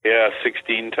 Yeah,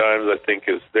 16 times I think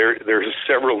is there. There's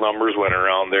several numbers went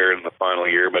around there in the final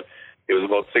year, but it was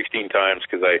about 16 times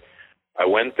because I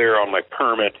went there on my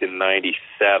permit in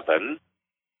 '97.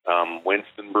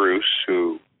 Winston Bruce,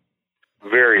 who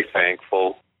very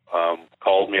thankful,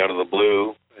 called me out of the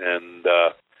blue, and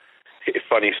a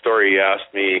funny story. He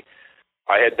asked me.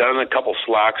 I had done a couple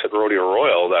slacks at Rodeo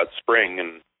Royal that spring,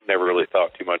 and never really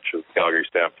thought too much of Calgary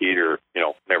Stampede, or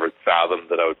never fathomed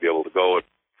that I would be able to go. And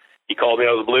he called me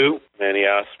out of the blue, and he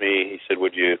asked me. He said,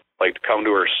 "Would you like to come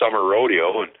to our summer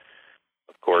rodeo?" And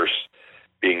of course,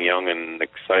 being young and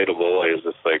excitable, I was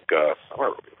just like,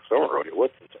 summer rodeo,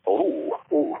 what's this? Oh,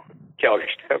 Calgary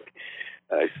Stampede.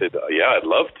 I said, yeah, I'd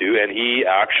love to. And he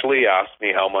actually asked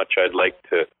me how much I'd like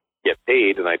to get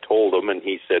paid, and I told him, and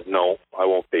he said, no, I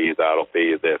won't pay you that, I'll pay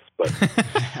you this. But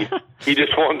he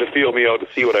just wanted to feel me out to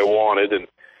see what I wanted, and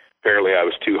apparently I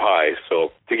was too high.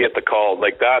 So to get the call,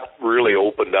 like that really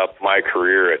opened up my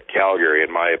career at Calgary,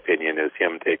 in my opinion, is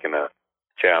him taking a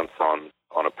chance on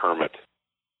a permit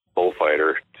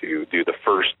bullfighter to do the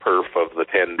first perf of the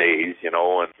 10 days,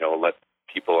 and let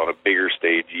people on a bigger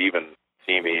stage even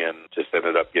see me, and just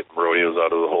ended up getting rodeos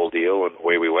out of the whole deal, and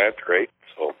away we went, right?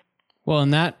 So, well,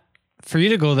 and that, for you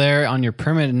to go there on your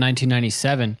permit in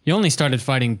 1997, you only started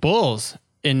fighting bulls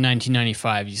in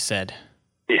 1995, you said.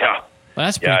 Yeah. Well,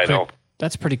 that's pretty quick. I know.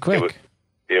 That's pretty quick.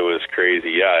 It was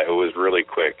crazy. Yeah, it was really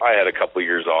quick. I had a couple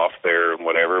years off there and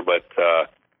whatever, but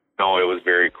no, it was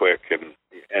very quick,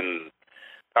 and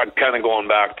I'm kind of going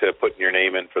back to putting your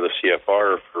name in for the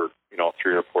CFR for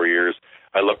 3 or 4 years.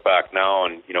 I look back now,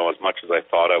 and as much as I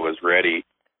thought I was ready,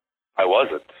 I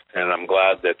wasn't. And I'm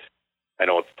glad that, I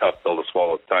know it's a tough pill to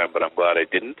swallow at the time, but I'm glad I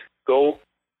didn't go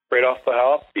right off the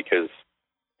hop, because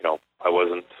I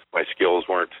wasn't. My skills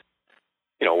weren't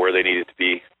where they needed to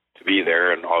be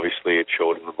there, and obviously it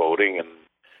showed in the voting, and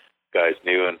guys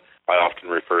knew. And I often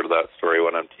refer to that story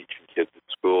when I'm teaching kids at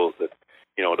schools that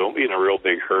don't be in a real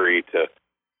big hurry to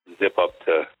zip up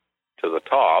to the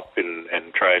top and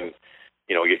try and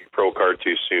get your pro card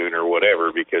too soon or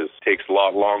whatever, because it takes a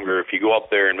lot longer. If you go up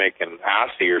there and make an ass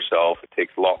of yourself, it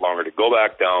takes a lot longer to go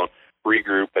back down,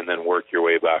 regroup, and then work your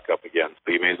way back up again.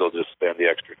 So you may as well just spend the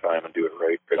extra time and do it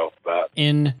right off the bat.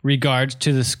 In regards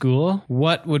to the school,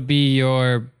 what would be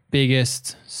your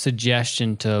biggest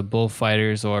suggestion to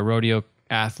bullfighters or rodeo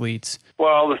athletes?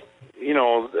 Well,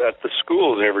 at the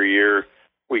schools every year,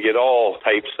 we get all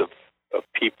types of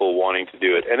people wanting to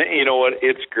do it. And you know what?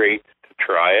 It's great to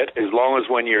try it, as long as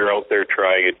when you're out there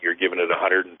trying it, you're giving it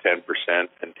 110%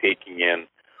 and taking in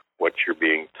what you're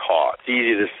being taught. It's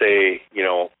easy to say,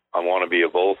 I want to be a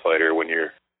bullfighter when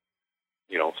you're,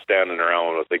 standing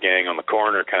around with the gang on the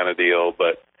corner kind of deal,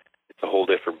 but it's a whole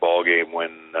different ballgame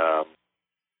when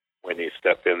you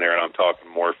step in there, and I'm talking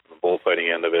more from the bullfighting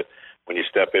end of it, when you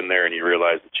step in there and you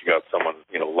realize that you got someone's,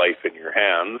 life in your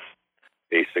hands,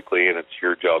 basically, and it's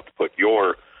your job to put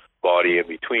your body in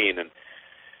between. And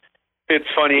it's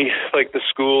funny, like the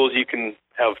schools, you can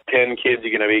have 10 kids,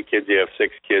 you can have 8 kids, you have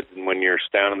 6 kids, and when you're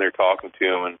standing there talking to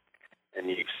them and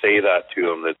you say that to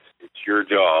them, that it's your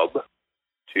job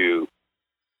to,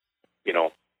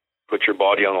 put your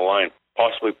body on the line,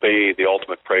 possibly pay the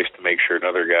ultimate price to make sure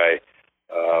another guy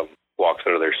walks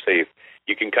out of there safe.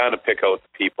 You can kind of pick out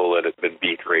the people that have been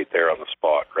beat right there on the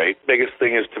spot, right? Biggest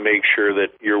thing is to make sure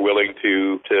that you're willing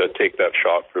to take that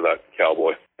shot for that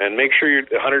cowboy, and make sure you're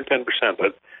 110%.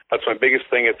 That's my biggest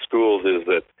thing at schools, is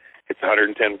that it's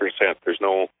 110%. There's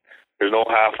no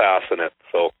half-ass in it.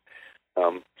 So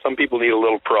some people need a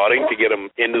little prodding to get them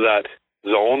into that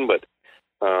zone, but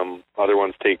other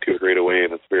ones take to it right away,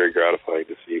 and it's very gratifying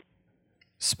to see.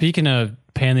 Speaking of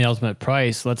paying the ultimate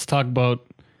price, let's talk about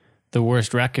the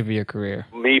worst wreck of your career.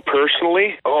 Me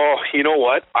personally? Oh, you know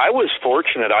what? I was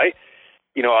fortunate.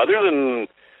 Other than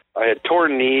I had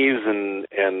torn knees and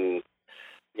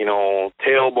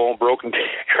tailbone, broken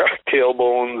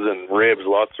tailbones and ribs,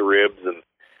 lots of ribs and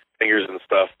fingers and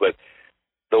stuff. But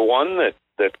the one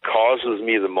that causes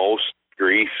me the most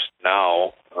grief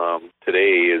now,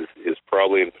 today, is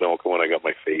probably in Ponoka, when I got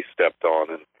my face stepped on.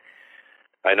 And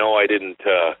I know I didn't,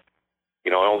 I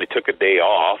only took a day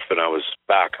off and I was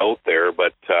back out there,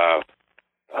 but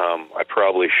I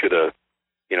probably should have,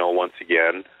 once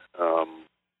again,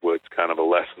 it's kind of a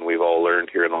lesson we've all learned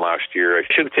here in the last year. I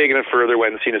should have taken it further,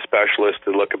 went and seen a specialist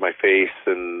to look at my face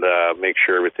and make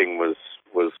sure everything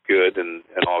was good, and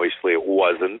obviously it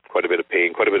wasn't. Quite a bit of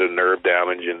pain, quite a bit of nerve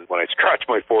damage, and when I scratch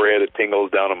my forehead, it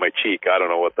tingles down on my cheek. I don't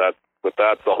know what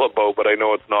that's all about, but I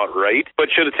know it's not right. But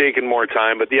should have taken more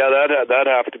time. But yeah, that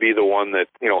have to be the one that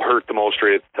hurt the most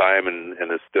right at the time, and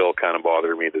is still kind of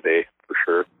bothering me today, for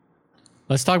sure.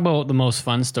 Let's talk about the most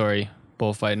fun story,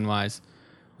 bullfighting wise.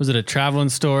 Was it a traveling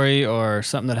story or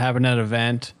something that happened at an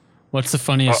event? What's the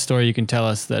funniest story you can tell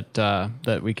us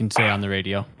that we can say on the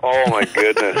radio? Oh my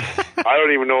goodness. I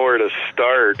don't even know where to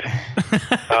start.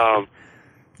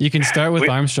 You can start with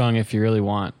Armstrong if you really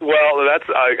want. Well, I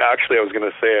was going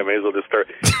to say, I may as well just start.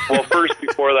 Well, first,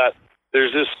 before that,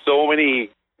 there's just so many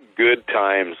good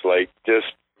times, like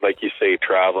you say,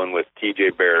 traveling with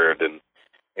TJ Barrett and,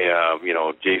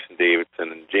 Jason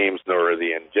Davidson and James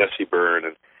Northey and Jesse Byrne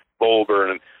and Bo Byrne.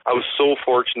 And I was so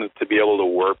fortunate to be able to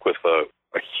work with a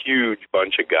huge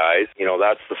bunch of guys.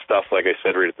 That's the stuff, like I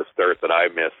said right at the start, that I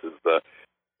miss is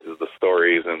the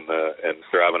stories and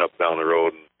driving up and down the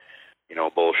road and,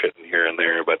 bullshitting here and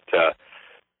there. But,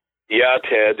 yeah,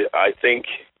 Ted, I think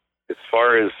as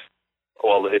far as,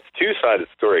 well, it's a two-sided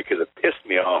story because it pissed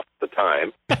me off at the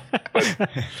time.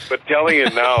 But telling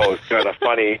it now is kind of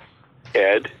funny,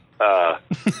 Ed.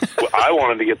 I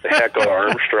wanted to get the heck out of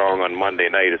Armstrong on Monday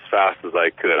night as fast as I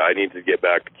could. I needed to get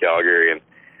back to Calgary, and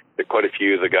quite a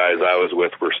few of the guys I was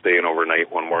with were staying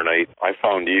overnight one more night. I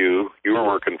found you. You were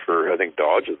working for, I think,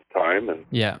 Dodge at the time. And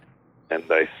yeah. And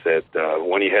I said,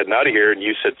 when are you heading out of here? And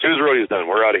you said, as soon as the roadie's done,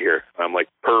 we're out of here. I'm like,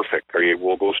 perfect.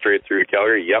 We'll go straight through to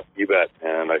Calgary? Yep, you bet.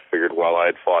 And I figured while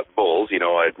I'd fought bulls,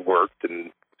 I'd worked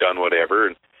and done whatever,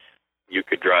 and you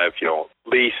could drive, at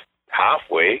least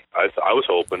halfway. I was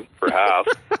hoping for half.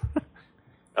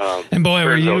 And boy,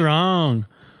 were you wrong.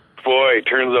 Boy,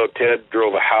 turns out Ted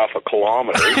drove a half a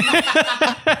kilometer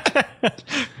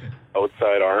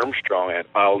outside Armstrong, and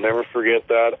I'll never forget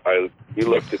that. You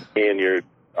looked at me, and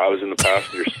I was in the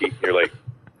passenger seat, and you're like,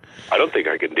 I don't think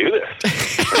I can do this.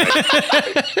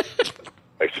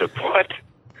 I said, what?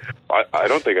 I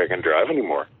don't think I can drive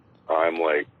anymore. I'm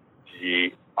like,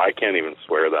 gee, I can't even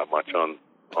swear that much on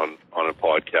a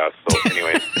podcast. So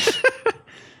anyway,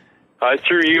 I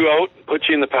threw you out, put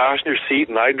you in the passenger seat,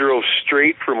 and I drove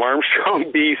straight from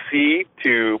Armstrong, BC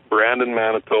to Brandon,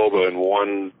 Manitoba in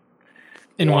one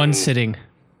sitting.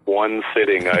 One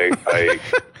sitting.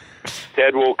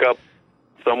 Ted woke up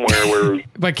somewhere where...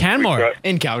 But Canmore.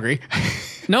 In Calgary.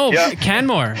 No, yeah.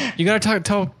 Canmore. You got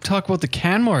to talk about the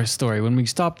Canmore story when we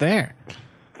stopped there.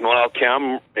 Well,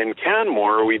 in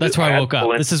Canmore, That's where I woke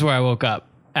up. This is where I woke up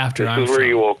after Armstrong. This is where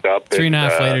you woke up.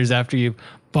 3.5 hours after you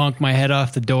bonked my head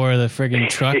off the door of the friggin'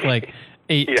 truck like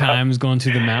 8 times going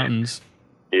through the mountains.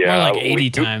 Yeah. More like 80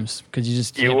 times because you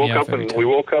just you woke up and we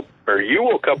woke up, or you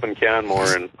woke up in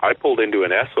Canmore, and I pulled into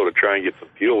an Esso to try and get some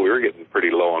fuel. We were getting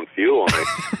pretty low on fuel,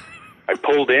 and I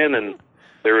pulled in, and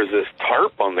there was this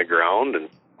tarp on the ground, and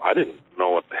I didn't know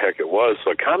what the heck it was,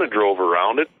 so I kind of drove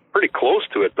around it, pretty close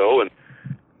to it though, and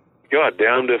God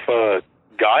damned if a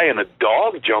guy and a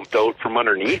dog jumped out from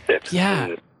underneath it. Yeah.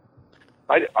 And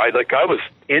I was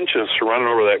inches running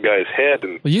over that guy's head,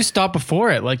 and well, you stopped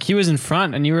before it. Like he was in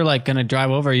front, and you were like gonna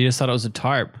drive over. You just thought it was a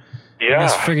tarp. Yeah. And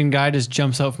this friggin' guy just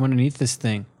jumps out from underneath this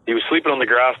thing. He was sleeping on the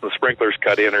grass, and the sprinklers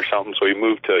cut in or something, so he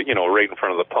moved to right in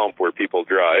front of the pump where people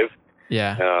drive.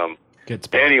 Yeah. Good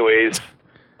spot. Anyways,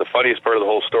 the funniest part of the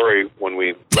whole story, when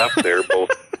we left there, both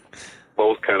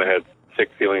kind of had sick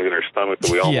feelings in our stomach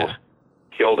that we almost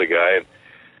killed a guy. And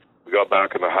we got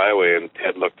back on the highway, and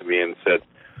Ted looked at me and said,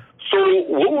 "So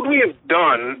what would we have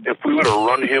done if we would have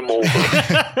run him over?"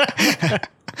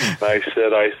 And I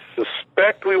said, "I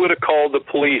suspect we would have called the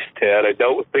police, Ted. I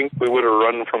don't think we would have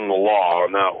run from the law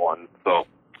on that one." So,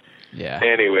 yeah.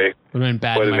 Anyway, would have been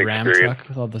bad in my Ram truck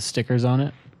with all the stickers on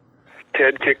it.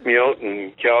 Ted kicked me out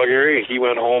in Calgary. He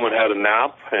went home and had a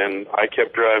nap, and I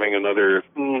kept driving another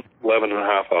 11 and a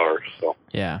half hours. So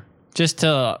yeah, just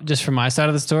from my side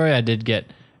of the story, I did get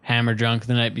hammered drunk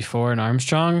the night before in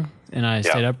Armstrong, and I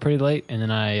stayed up pretty late, and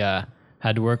then I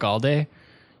had to work all day.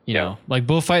 You know, like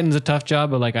bullfighting's a tough job,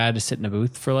 but like I had to sit in a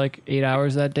booth for like 8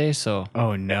 hours that day. So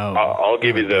oh no, I'll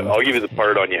give you the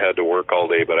part on you had to work all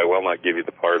day, but I will not give you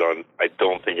the part on I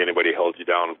don't think anybody held you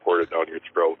down and poured it down your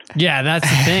throat. Yeah, that's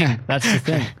the thing. That's the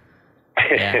thing.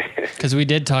 Yeah, because we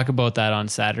did talk about that on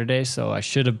Saturday, so I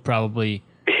should have probably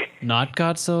not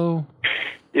got so.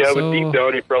 Yeah, but deep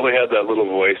down, you probably had that little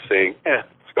voice saying,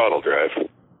 Scott will drive.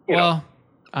 You know,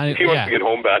 if he wants to get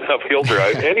home bad enough, he'll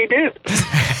drive. And he did.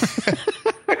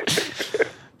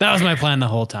 That was my plan the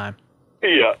whole time.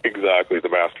 Yeah, exactly. The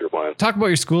master plan. Talk about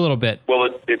your school a little bit. Well,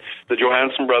 it's the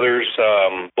Johansson Brothers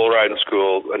Bull Riding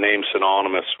School, a name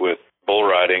synonymous with bull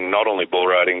riding, not only bull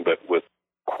riding, but with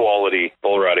quality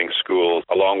bull riding schools,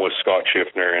 along with Scott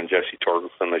Schiffner and Jesse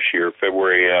Torkelson this year,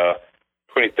 February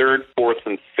 23rd, 4th,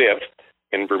 and 5th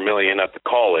in Vermilion at the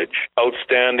college.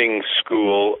 Outstanding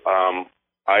school.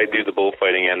 I do the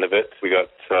bullfighting end of it. We got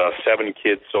 7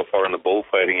 kids so far on the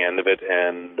bullfighting end of it,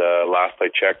 and last I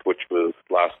checked, which was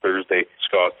last Thursday,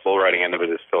 Scott's bull riding end of it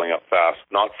is filling up fast.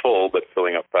 Not full, but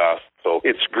filling up fast. So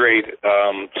it's great.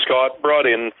 Scott brought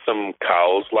in some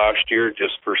cows last year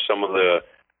just for some of the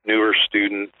newer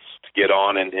students to get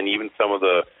on, and even some of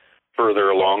the further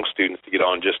along students to get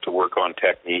on just to work on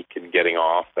technique and getting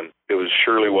off. And it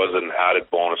surely was an added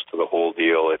bonus to the whole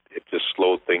deal. It just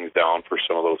slowed things down for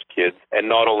some of those kids. And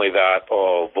not only that,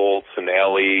 Volts and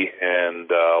Ellie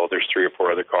and there's 3 or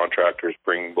 4 other contractors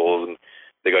bringing bulls, and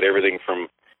they got everything from,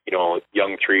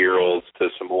 young 3-year-olds to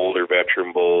some older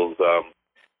veteran bulls.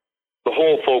 The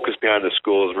whole focus behind the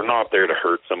school is we're not there to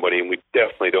hurt somebody, and we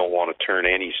definitely don't want to turn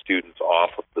any students off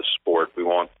of the sport. We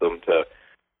want them to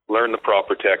learn the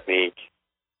proper technique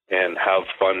and have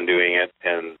fun doing it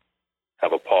and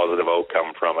have a positive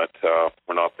outcome from it.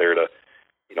 We're not there to,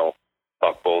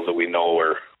 buck bulls that we know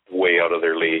are way out of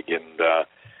their league. And,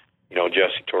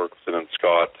 Jesse Torkelson and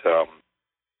Scott,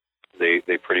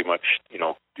 they pretty much,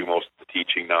 do most of the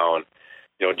teaching now. And,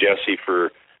 Jesse,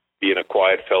 for being a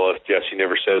quiet fella, Jesse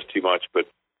never says too much, but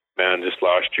man, just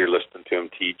last year listening to him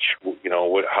teach,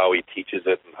 how he teaches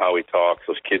it and how he talks,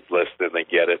 those kids listen and they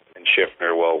get it. And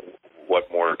Schiffner, well,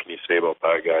 what more can you say about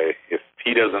that guy? If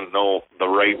he doesn't know the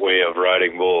right way of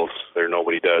riding bulls,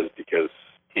 nobody does, because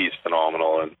he's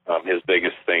phenomenal. And his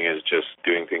biggest thing is just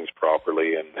doing things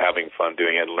properly and having fun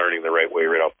doing it and learning the right way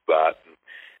right off the bat.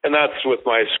 And that's with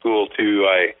my school too.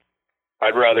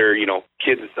 I'd rather,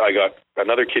 kids, I got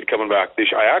another kid coming back this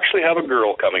year. I actually have a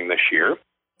girl coming this year.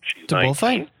 She's to 19.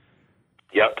 Bullfight?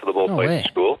 Yeah, to the bullfighting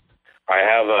school. I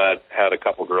have had a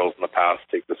couple girls in the past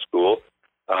take the school.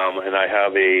 And I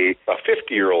have a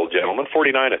 50-year-old gentleman,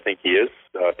 49 I think he is,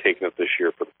 taking it this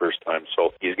year for the first time.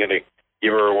 So he's going to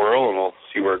give her a whirl, and we'll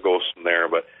see where it goes from there.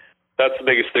 But that's the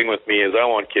biggest thing with me is I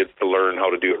want kids to learn how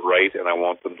to do it right, and I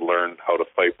want them to learn how to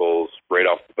fight bulls right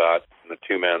off the bat in the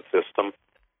 2-man system,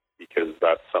 because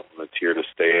that's something that's here to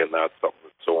stay, and that's something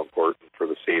that's so important for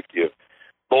the safety of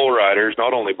bull riders,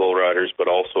 not only bull riders, but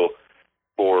also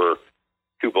for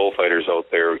 2 bullfighters out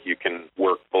there. You can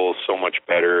work bulls so much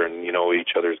better, and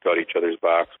each other's got each other's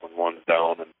backs when one's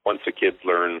down. And once the kids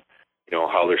learn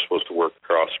how they're supposed to work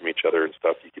across from each other and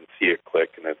stuff, you can see it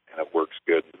click, and it works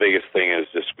good. The biggest thing is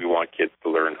just we want kids to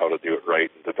learn how to do it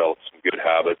right and develop some good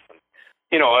habits. And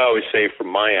I always say from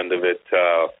my end of it,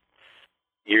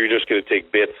 you're just going to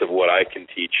take bits of what I can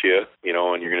teach you,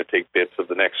 and you're going to take bits of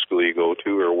the next school you go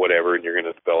to or whatever, and you're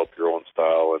going to develop your own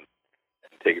style and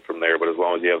take it from there. But as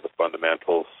long as you have the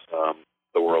fundamentals,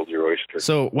 the world's your oyster.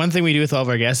 So one thing we do with all of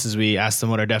our guests is we ask them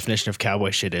what our definition of cowboy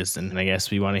shit is. And I guess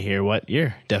we want to hear what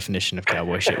your definition of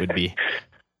cowboy shit would be.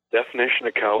 Definition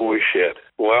of cowboy shit.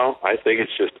 Well, I think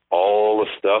it's just all the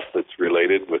stuff that's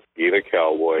related with being a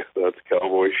cowboy. That's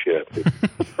cowboy shit.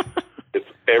 It's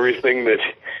everything that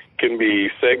can be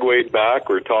segued back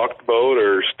or talked about,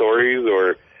 or stories,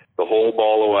 or the whole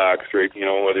ball of wax, right?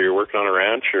 Whether you're working on a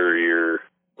ranch or you're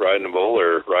riding a bull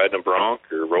or riding a bronc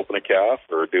or roping a calf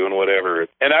or doing whatever.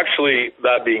 And actually,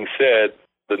 that being said,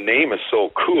 the name is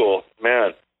so cool.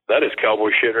 Man, that is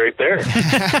cowboy shit right there.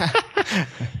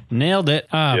 Nailed it.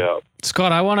 Yeah.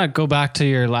 Scott, I want to go back to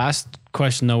your last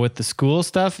question, though, with the school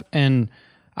stuff. And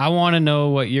I want to know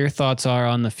what your thoughts are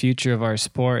on the future of our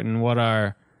sport and what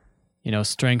our,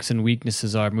 strengths and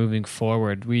weaknesses are moving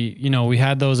forward. We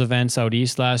had those events out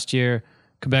east last year,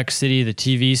 Quebec City, the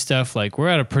TV stuff. Like, we're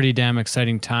at a pretty damn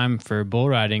exciting time for bull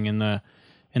riding in the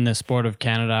sport of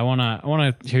Canada. I want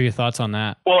to hear your thoughts on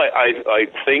that. Well, I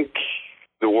think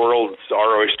the world's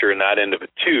our oyster in that end of it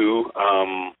too.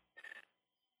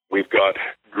 We've got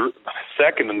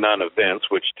second to none events,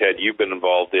 which Ted, you've been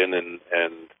involved in, and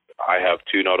I have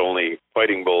too, not only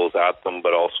fighting bulls at them,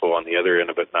 but also on the other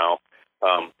end of it now.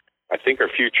 I think our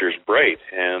future is bright,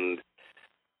 and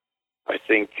I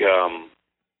think,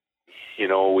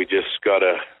 we just got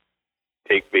to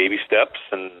take baby steps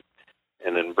and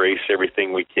embrace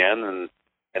everything we can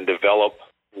and develop.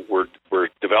 We're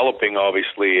developing,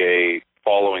 obviously, a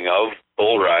following of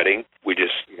bull riding. We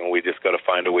just got to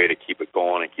find a way to keep it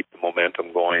going and keep the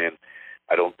momentum going. And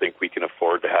I don't think we can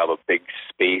afford to have a big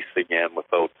space again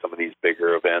without some of these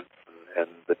bigger events and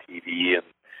the TV and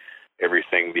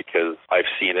everything, because I've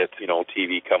seen it,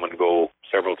 TV come and go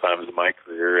several times in my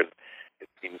career, and it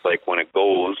seems like when it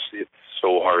goes, it's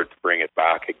so hard to bring it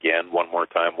back again one more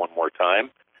time.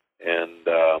 And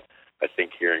I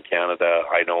think here in Canada,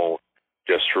 I know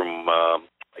just from,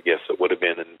 I guess it would have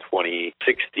been in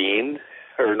 2016,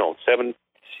 or no,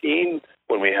 17,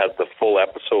 when we had the full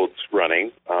episodes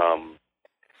running,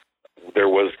 there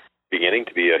was beginning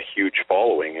to be a huge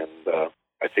following, and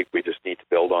I think we just need to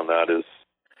build on that as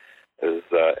as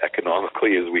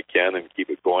economically as we can and keep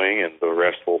it going, and the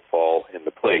rest will fall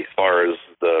into place. As far as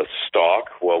the stock,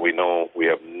 well, we know we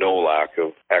have no lack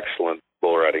of excellent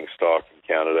bull riding stock in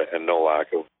Canada and no lack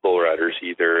of bull riders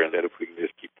either. And then if we can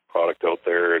just keep the product out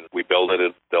there and we build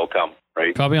it, they'll come,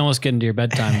 right? Probably almost getting to your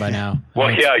bedtime by now.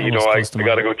 Well, yeah, you know, I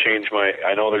got to go change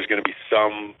I know there's going to be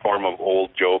some form of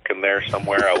old joke in there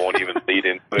somewhere. I won't even lead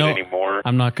into it anymore.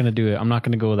 I'm not going to do it. I'm not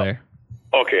going to go there.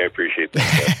 Okay, I appreciate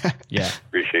that. Yeah.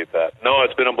 Appreciate that. No,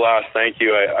 it's been a blast. Thank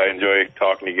you. I enjoy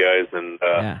talking to you guys,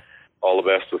 and all the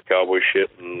best with cowboy shit,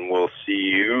 and we'll see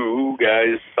you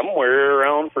guys somewhere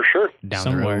around for sure. Down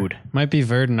the road. Might be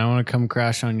Verdun. I want to come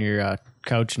crash on your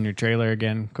couch in your trailer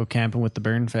again. Go camping with the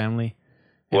Byrne family.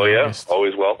 Well, yeah,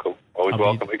 always welcome. Always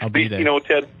welcome. I'll be there. You know,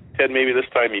 Ted, maybe this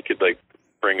time you could like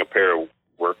bring a pair of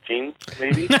work jeans,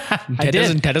 maybe. Ted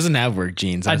doesn't have work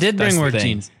jeans. I did bring work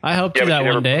jeans. I helped you that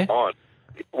one day.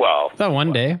 Well, that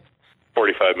one day.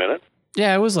 45 minutes.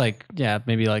 Yeah, it was like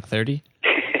maybe like 30.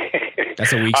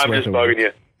 That's a week's I'm worth just of bugging work.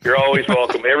 you. You're always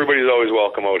welcome. Everybody's always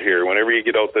welcome out here. Whenever you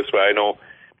get out this way, I know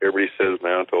everybody says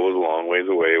Manitoba's a long ways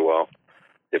away. Well,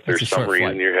 if there's some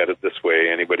reason you're headed this way,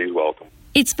 anybody's welcome.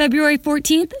 It's February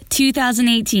 14th,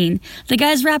 2018. The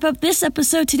guys wrap up this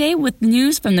episode today with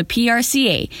news from the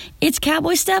PRCA. It's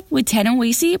Cowboy Stuff with Ted and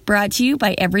Wasey, brought to you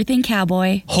by Everything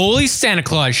Cowboy. Holy Santa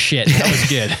Claus shit. That was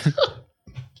good.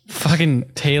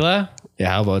 Fucking Taylor. Yeah,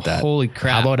 how about that? Holy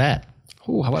crap. How about that?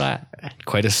 Ooh, how about that?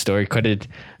 Quite a story.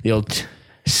 The old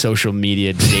social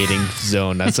media dating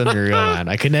zone. That's unreal, man.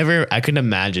 I couldn't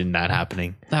imagine that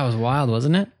happening. That was wild,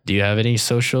 wasn't it? Do you have any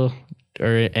social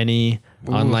or any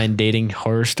online dating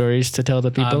horror stories to tell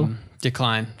the people?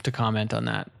 Decline to comment on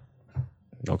that.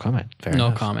 No comment. Fair no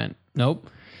enough. comment. Nope,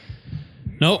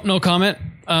 no comment.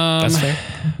 That's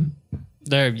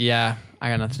fair. Yeah, I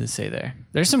got nothing to say there.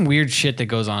 There's some weird shit that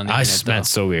goes on. That's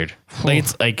so weird. Like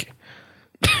it's like,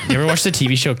 you ever watch the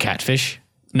TV show Catfish?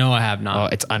 No, I have not. Oh,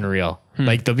 it's unreal.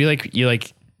 Like they'll be like,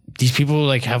 these people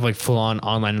like have like full on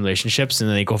online relationships, and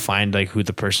then they go find like who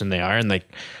the person they are, and like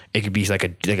it could be like a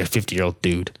 50-year-old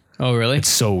dude. Oh, really? It's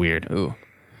so weird. Ooh.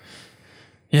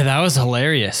 Yeah, that was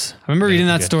hilarious. I remember reading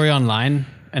that story online,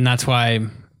 and that's why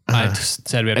I just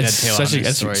said we have It's Taylor on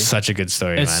this story. such a good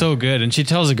story. It's man. so good, and she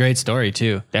tells a great story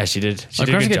too. Yeah, she did. She I'd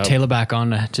did a love to good get job. Taylor back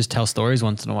on to just tell stories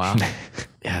once in a while.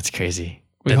 Yeah, it's crazy.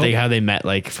 We hope- How they met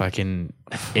like fucking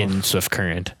in Swift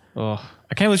Current. Oh,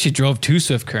 I can't believe she drove to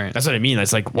Swift Current. That's what I mean.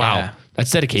 That's like, wow, Yeah. that's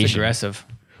It's dedication. aggressive.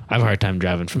 I have a hard time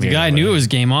driving from The here. guy knew it was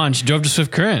game on. She drove to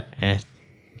Swift Current.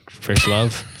 First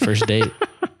love, first date,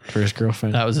 first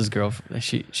girlfriend. That was his girlfriend.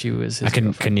 She was his I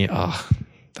couldn't. girlfriend. Oh,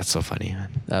 that's so funny, man.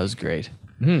 That was great.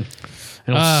 And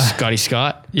Scotty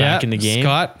Scott back in the game.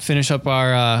 Scott, finish up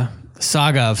our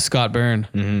saga of Scott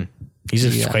Byrne.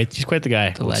 He's quite the guy.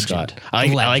 The legend. Scott. The I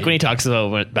like legend. when he talks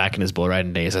about back in his bull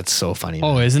riding days. That's so funny.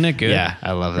 Oh, man. isn't it good? Yeah,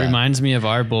 I love that. Reminds me of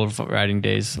our bull riding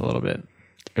days a little bit.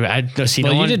 You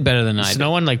did better than I did.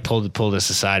 No one like pulled us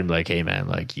aside and be like, "Hey, man,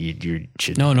 like you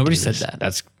should." No, nobody do said this." that.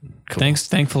 That's cool.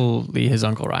 Thankfully, his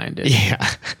uncle Ryan did. Yeah,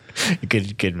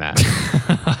 good man.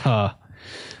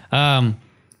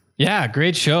 Yeah,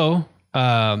 great show.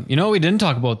 You know what we didn't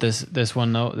talk about this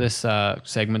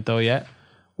segment though yet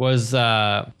was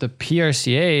the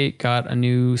PRCA got a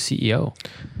new CEO.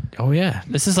 Oh yeah,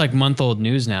 This is like month-old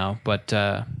news now, but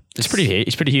it's pretty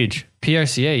huge.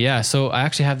 PRCA, yeah. So I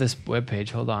actually have this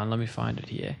webpage. Hold on, let me find it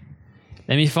here.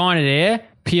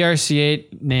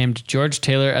 PRCA named George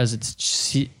Taylor as its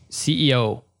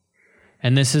CEO.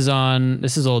 And this is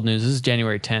old news. This is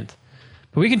January 10th.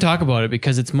 But we can talk about it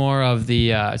because it's more of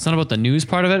the it's not about the news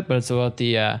part of it, but it's about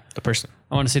the person.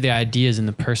 I want to say the ideas in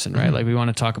the person, right? Like we want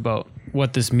to talk about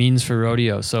what this means for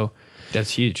rodeo. So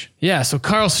That's huge. yeah, so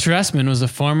Carl Stressman was a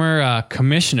former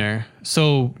commissioner.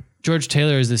 So George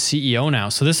Taylor is the CEO now.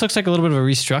 So this looks like a little bit of a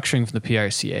restructuring from the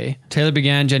PRCA. Taylor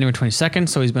began January 22nd,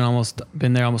 so he's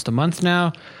been there almost a month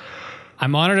now.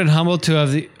 I'm honored and humbled to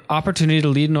have the opportunity to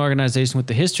lead an organization with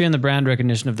the history and the brand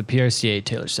recognition of the PRCA,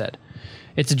 Taylor said.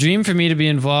 It's a dream for me to be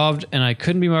involved, and I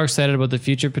couldn't be more excited about the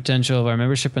future potential of our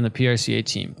membership in the PRCA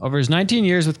team. Over his 19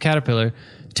 years with Caterpillar,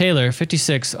 Taylor,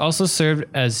 56, also served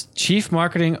as Chief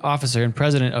Marketing Officer and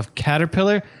President of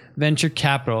Caterpillar Venture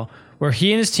Capital, where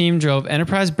he and his team drove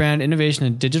enterprise brand innovation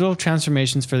and digital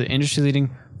transformations for the industry-leading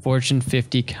Fortune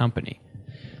 50 company.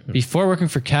 Before working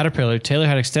for Caterpillar, Taylor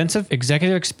had extensive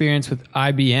executive experience with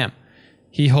IBM.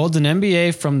 He holds an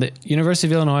MBA from the University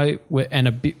of Illinois and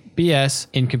a BS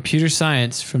in computer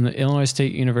science from the Illinois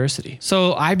State University.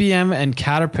 So IBM and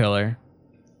Caterpillar,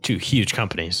 Two huge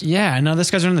companies. yeah, now this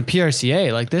guy's running the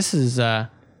PRCA. Like this is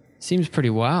seems pretty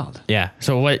wild. Yeah.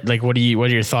 So what are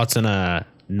your thoughts on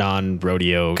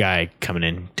non-rodeo guy coming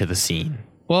into the scene.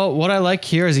 Well, what I like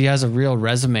here is he has a real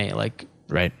resume. Like,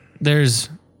 Right. this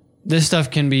stuff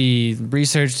can be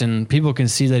researched and people can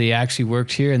see that he actually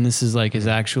worked here, and this is like is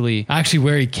actually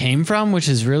where he came from, which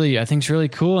is really, I think, is really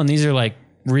cool. And these are like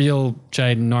real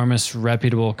ginormous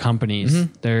reputable companies.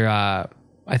 They're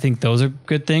I think those are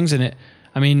good things.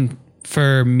 And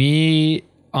for me,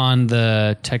 on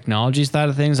the technology side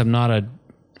of things,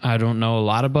 I don't know a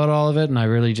lot about all of it, and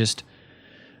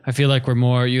I feel like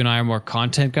you and I are more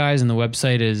content guys, and the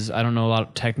website is, I don't know a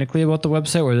lot technically about the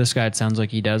website, where this guy, it sounds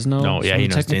like he does know some he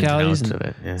knows technicalities the ins and outs of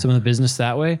it, yeah. some of the business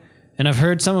that way. And I've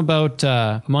heard some about,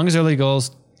 among his early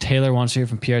goals, Taylor wants to hear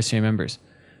from PRCA members.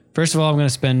 First of all, I'm going to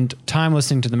spend time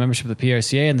listening to the membership of the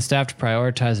PRCA and the staff to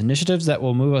prioritize initiatives that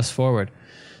will move us forward.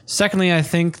 Secondly, I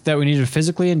think that we need to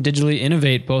physically and digitally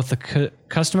innovate both the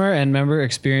customer and member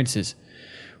experiences.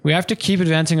 We have to keep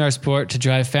advancing our sport to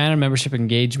drive fan and membership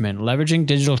engagement. Leveraging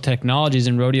digital technologies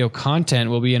and rodeo content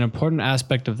will be an important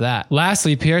aspect of that.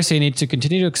 Lastly, PRCA needs to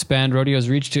continue to expand rodeo's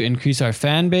reach to increase our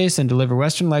fan base and deliver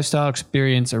Western lifestyle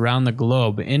experience around the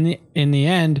globe. In the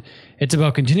end, it's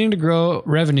about continuing to grow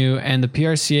revenue and the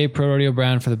PRCA Pro Rodeo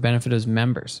brand for the benefit of its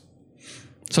members.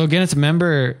 So again,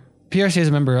 PRCA is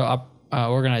a member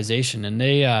organization, and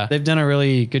they've done a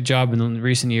really good job in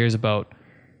recent years about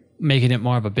making it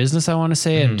more of a business, I want to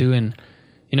say, and doing,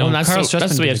 that's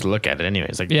the way you have to look at it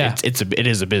anyways. Like, it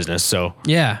is a business. So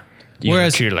yeah.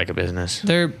 Whereas treat it like a business.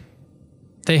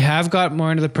 They have got more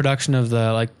into the production of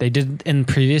like they did in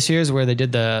previous years, where they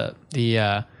did the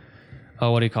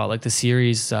what do you call it? Like the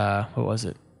series, what was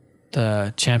it?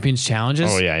 The Champions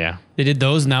Challenges. Oh yeah. They did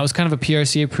those, and that was kind of a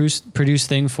PRCA produced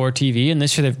thing for TV. And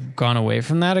this year they've gone away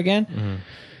from that again,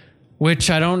 which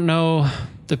I don't know.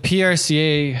 The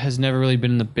PRCA has never really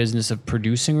been in the business of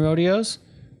producing rodeos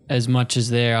as much as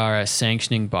they are a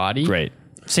sanctioning body. Right.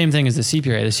 Same thing as the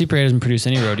CPRA. The CPRA doesn't produce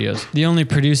any rodeos. The only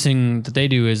producing that they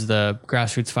do is the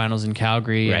grassroots finals in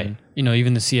Calgary. Right. And,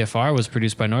 even the CFR was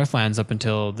produced by Northlands up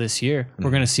until this year.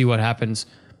 We're going to see what happens.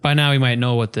 By now we might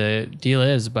know what the deal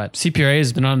is, but CPRA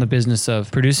has been on the business of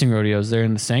producing rodeos. They're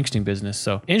in the sanctioning business.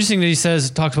 So interesting that he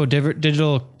talks about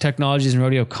digital technologies and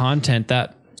rodeo content.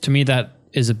 That, to me, that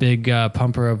is a big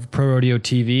pumper of Pro Rodeo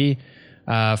TV.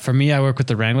 For me, I work with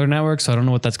the Wrangler Network, so I don't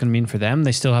know what that's going to mean for them.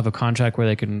 They still have a contract where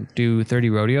they can do 30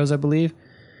 rodeos, I believe.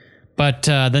 But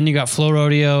then you got Flow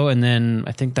Rodeo, and then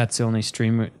I think that's the only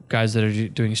guys that are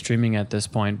doing streaming at this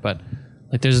point. But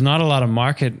like, there's not a lot of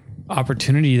market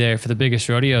opportunity there for the biggest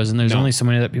rodeos, and there's only so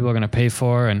many that people are going to pay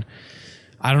for. And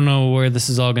I don't know where this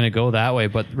is all going to go that way.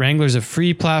 But Wrangler's a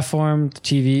free platform.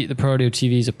 The Pro Rodeo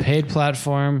TV is a paid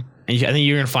platform. And I think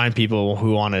you're going to find people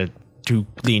who want to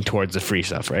lean towards the free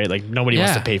stuff, right? Like, nobody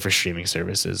wants to pay for streaming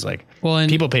services. Like,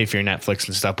 people pay for your Netflix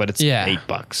and stuff, but it's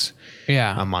 $8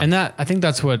 a month. And I think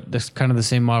that's kind of the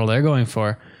same model they're going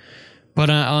for. But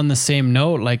on the same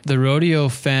note, like the rodeo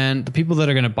fan, the people that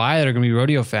are going to buy it are going to be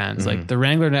rodeo fans. Like the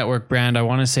Wrangler Network brand, I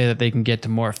want to say that they can get to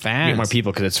more fans. Get more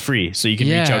people because it's free. So you can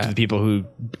reach out to the people who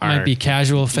might be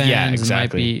casual fans. Yeah,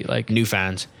 exactly. Might be like new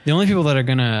fans. The only people that are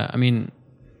going to,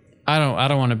 I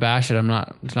don't want to bash it. I'm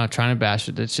not trying to bash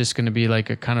it. It's just going to be like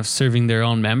a kind of serving their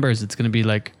own members. It's going to be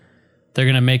like they're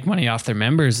going to make money off their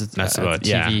members. That's about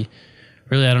TV.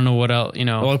 Really, I don't know what else.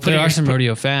 Well, there are some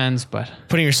rodeo fans, but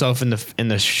putting yourself in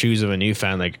the shoes of a new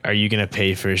fan, like, are you going to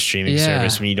pay for a streaming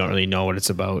service when you don't really know what it's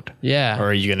about? Yeah. Or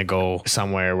are you going to go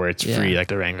somewhere where it's free, like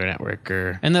the Wrangler Network?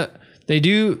 I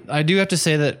do have to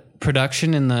say that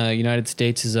production in the United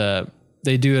States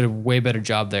they do a way better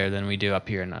job there than we do up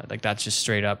here. And like, that's just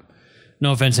straight up.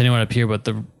 No offense to anyone up here, but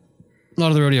a lot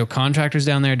of the rodeo contractors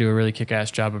down there do a really kick-ass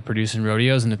job of producing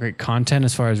rodeos and the great content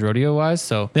as far as rodeo-wise.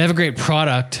 So they have a great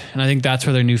product, and I think that's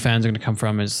where their new fans are going to come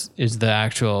from is the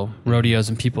actual rodeos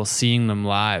and people seeing them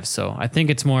live. So I think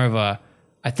it's more of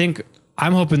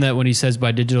I'm hoping that when he says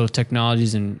by digital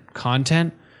technologies and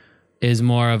content is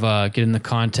more of getting the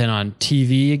content on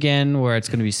TV again, where it's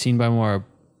going to be seen by more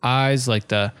eyes, like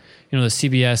the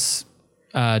CBS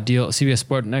deal. CBS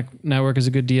Sport Network is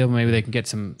a good deal. Maybe they can get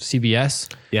some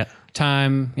CBS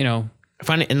time,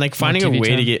 finding a way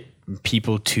time to get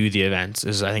people to the events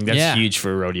is, I think that's huge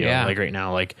for rodeo. Like right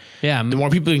now, the more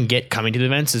people you can get coming to the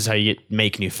events is how you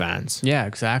make new fans. Yeah,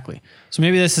 exactly. So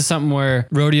maybe this is something where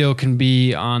rodeo can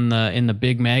be in the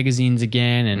big magazines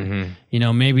again,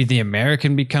 and maybe the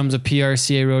American becomes a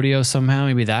PRCA rodeo somehow.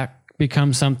 Maybe that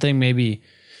becomes something. Maybe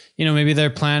their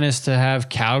plan is to have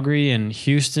Calgary and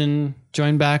Houston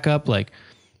join back up. To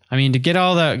get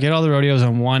all the rodeos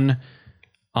on one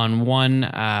on one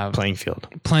playing field.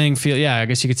 Yeah, I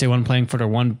guess you could say one playing field or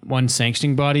one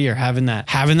sanctioning body, or having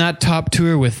that top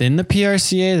tour within the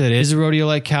PRCA that is a rodeo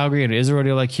like Calgary and it is a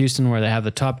rodeo like Houston, where they have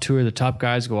the top tour, the top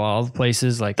guys go all the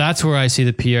places. Like that's where I see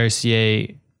the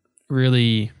PRCA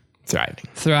really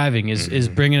thriving is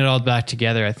bringing it all back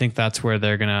together. I think that's where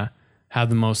they're gonna have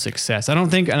the most success. I don't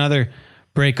think another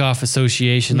break-off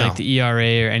association like the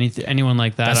ERA or anyone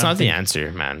like that. That's not the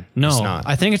answer, man. No, it's not.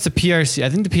 I think it's the PRCA. I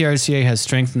think the PRCA has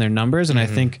strengthened their numbers, and I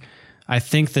think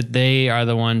that they are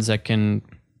the ones that can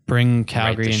bring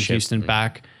Calgary and Houston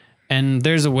back. And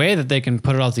there's a way that they can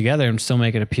put it all together and still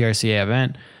make it a PRCA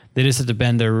event. They just have to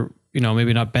bend their,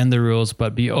 maybe not bend the rules,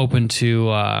 but be open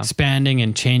to expanding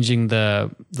and changing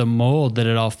the mold that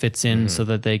it all fits in, so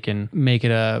that they can make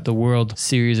it the World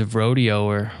Series of Rodeo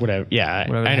or whatever. Yeah,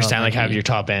 I understand. Like have your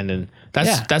top end, and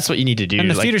that's what you need to do. And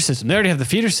the feeder system. They already have the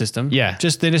feeder system. Yeah,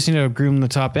 they just need to groom the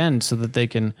top end so that they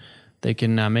can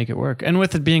make it work. And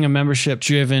with it being a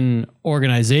membership-driven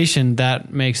organization,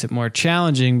 that makes it more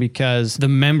challenging because the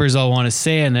members all want to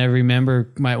say, and every member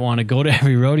might want to go to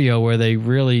every rodeo where they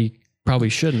really probably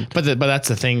shouldn't. But that's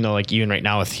the thing though, like even right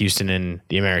now with Houston and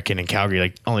the American and Calgary,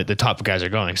 like only the top guys are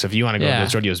going. So if you want to go to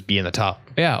those rodeos, be in the top.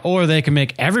 Yeah, or they can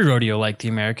make every rodeo like the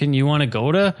American. You want to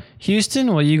go to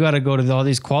Houston? Well, you got to go to all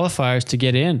these qualifiers to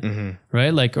get in,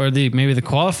 right? Like, or maybe the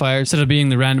qualifiers, instead of being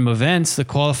the random events, the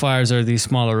qualifiers are these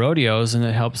smaller rodeos, and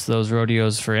it helps those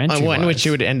rodeos for entry. Which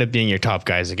would end up being your top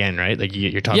guys again, right? Like you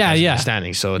get your top guys in the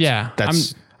standing. So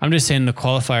I'm just saying the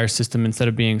qualifier system, instead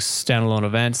of being standalone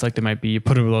events, like they might be, you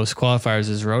put those qualifiers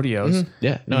as rodeos.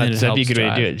 Yeah, no, that'd be a good way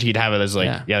to do it. You'd have it as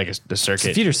like the circuit,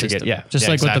 it's a feeder system. Just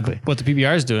like what the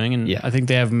PBR is doing, and I think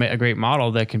they have a great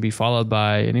model that can be followed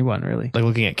by anyone really. Like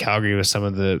looking at Calgary with some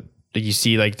of the. Like you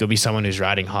see, like there'll be someone who's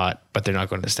riding hot, but they're not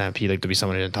going to Stampede. Like there'll be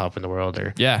someone who's on top in the world,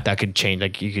 or that could change.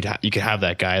 Like you could have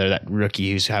that guy or that rookie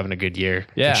who's having a good year,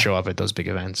 can show up at those big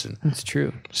events. And that's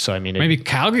true. So I mean, maybe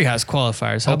Calgary has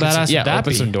qualifiers. How badass would that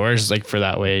open be? some doors like for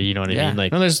that way. You know what I mean?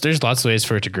 Like there's lots of ways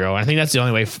for it to grow. And I think that's the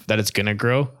only way that it's gonna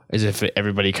grow is if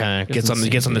everybody kind of gets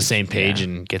on the same page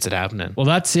and gets it happening. Well,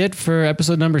 that's it for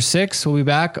episode number 6. We'll be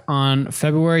back on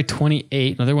February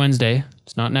 28th, another Wednesday.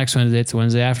 It's not next Wednesday, it's the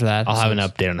Wednesday after that. I'll have an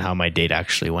update on how my date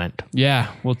actually went.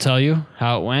 Yeah, we'll tell you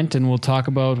how it went, and we'll talk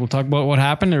about what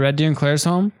happened at Red Deer and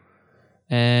Claresholm,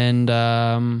 and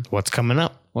what's coming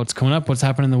up. What's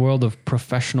happening in the world of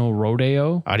professional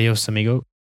rodeo. Adios, amigo.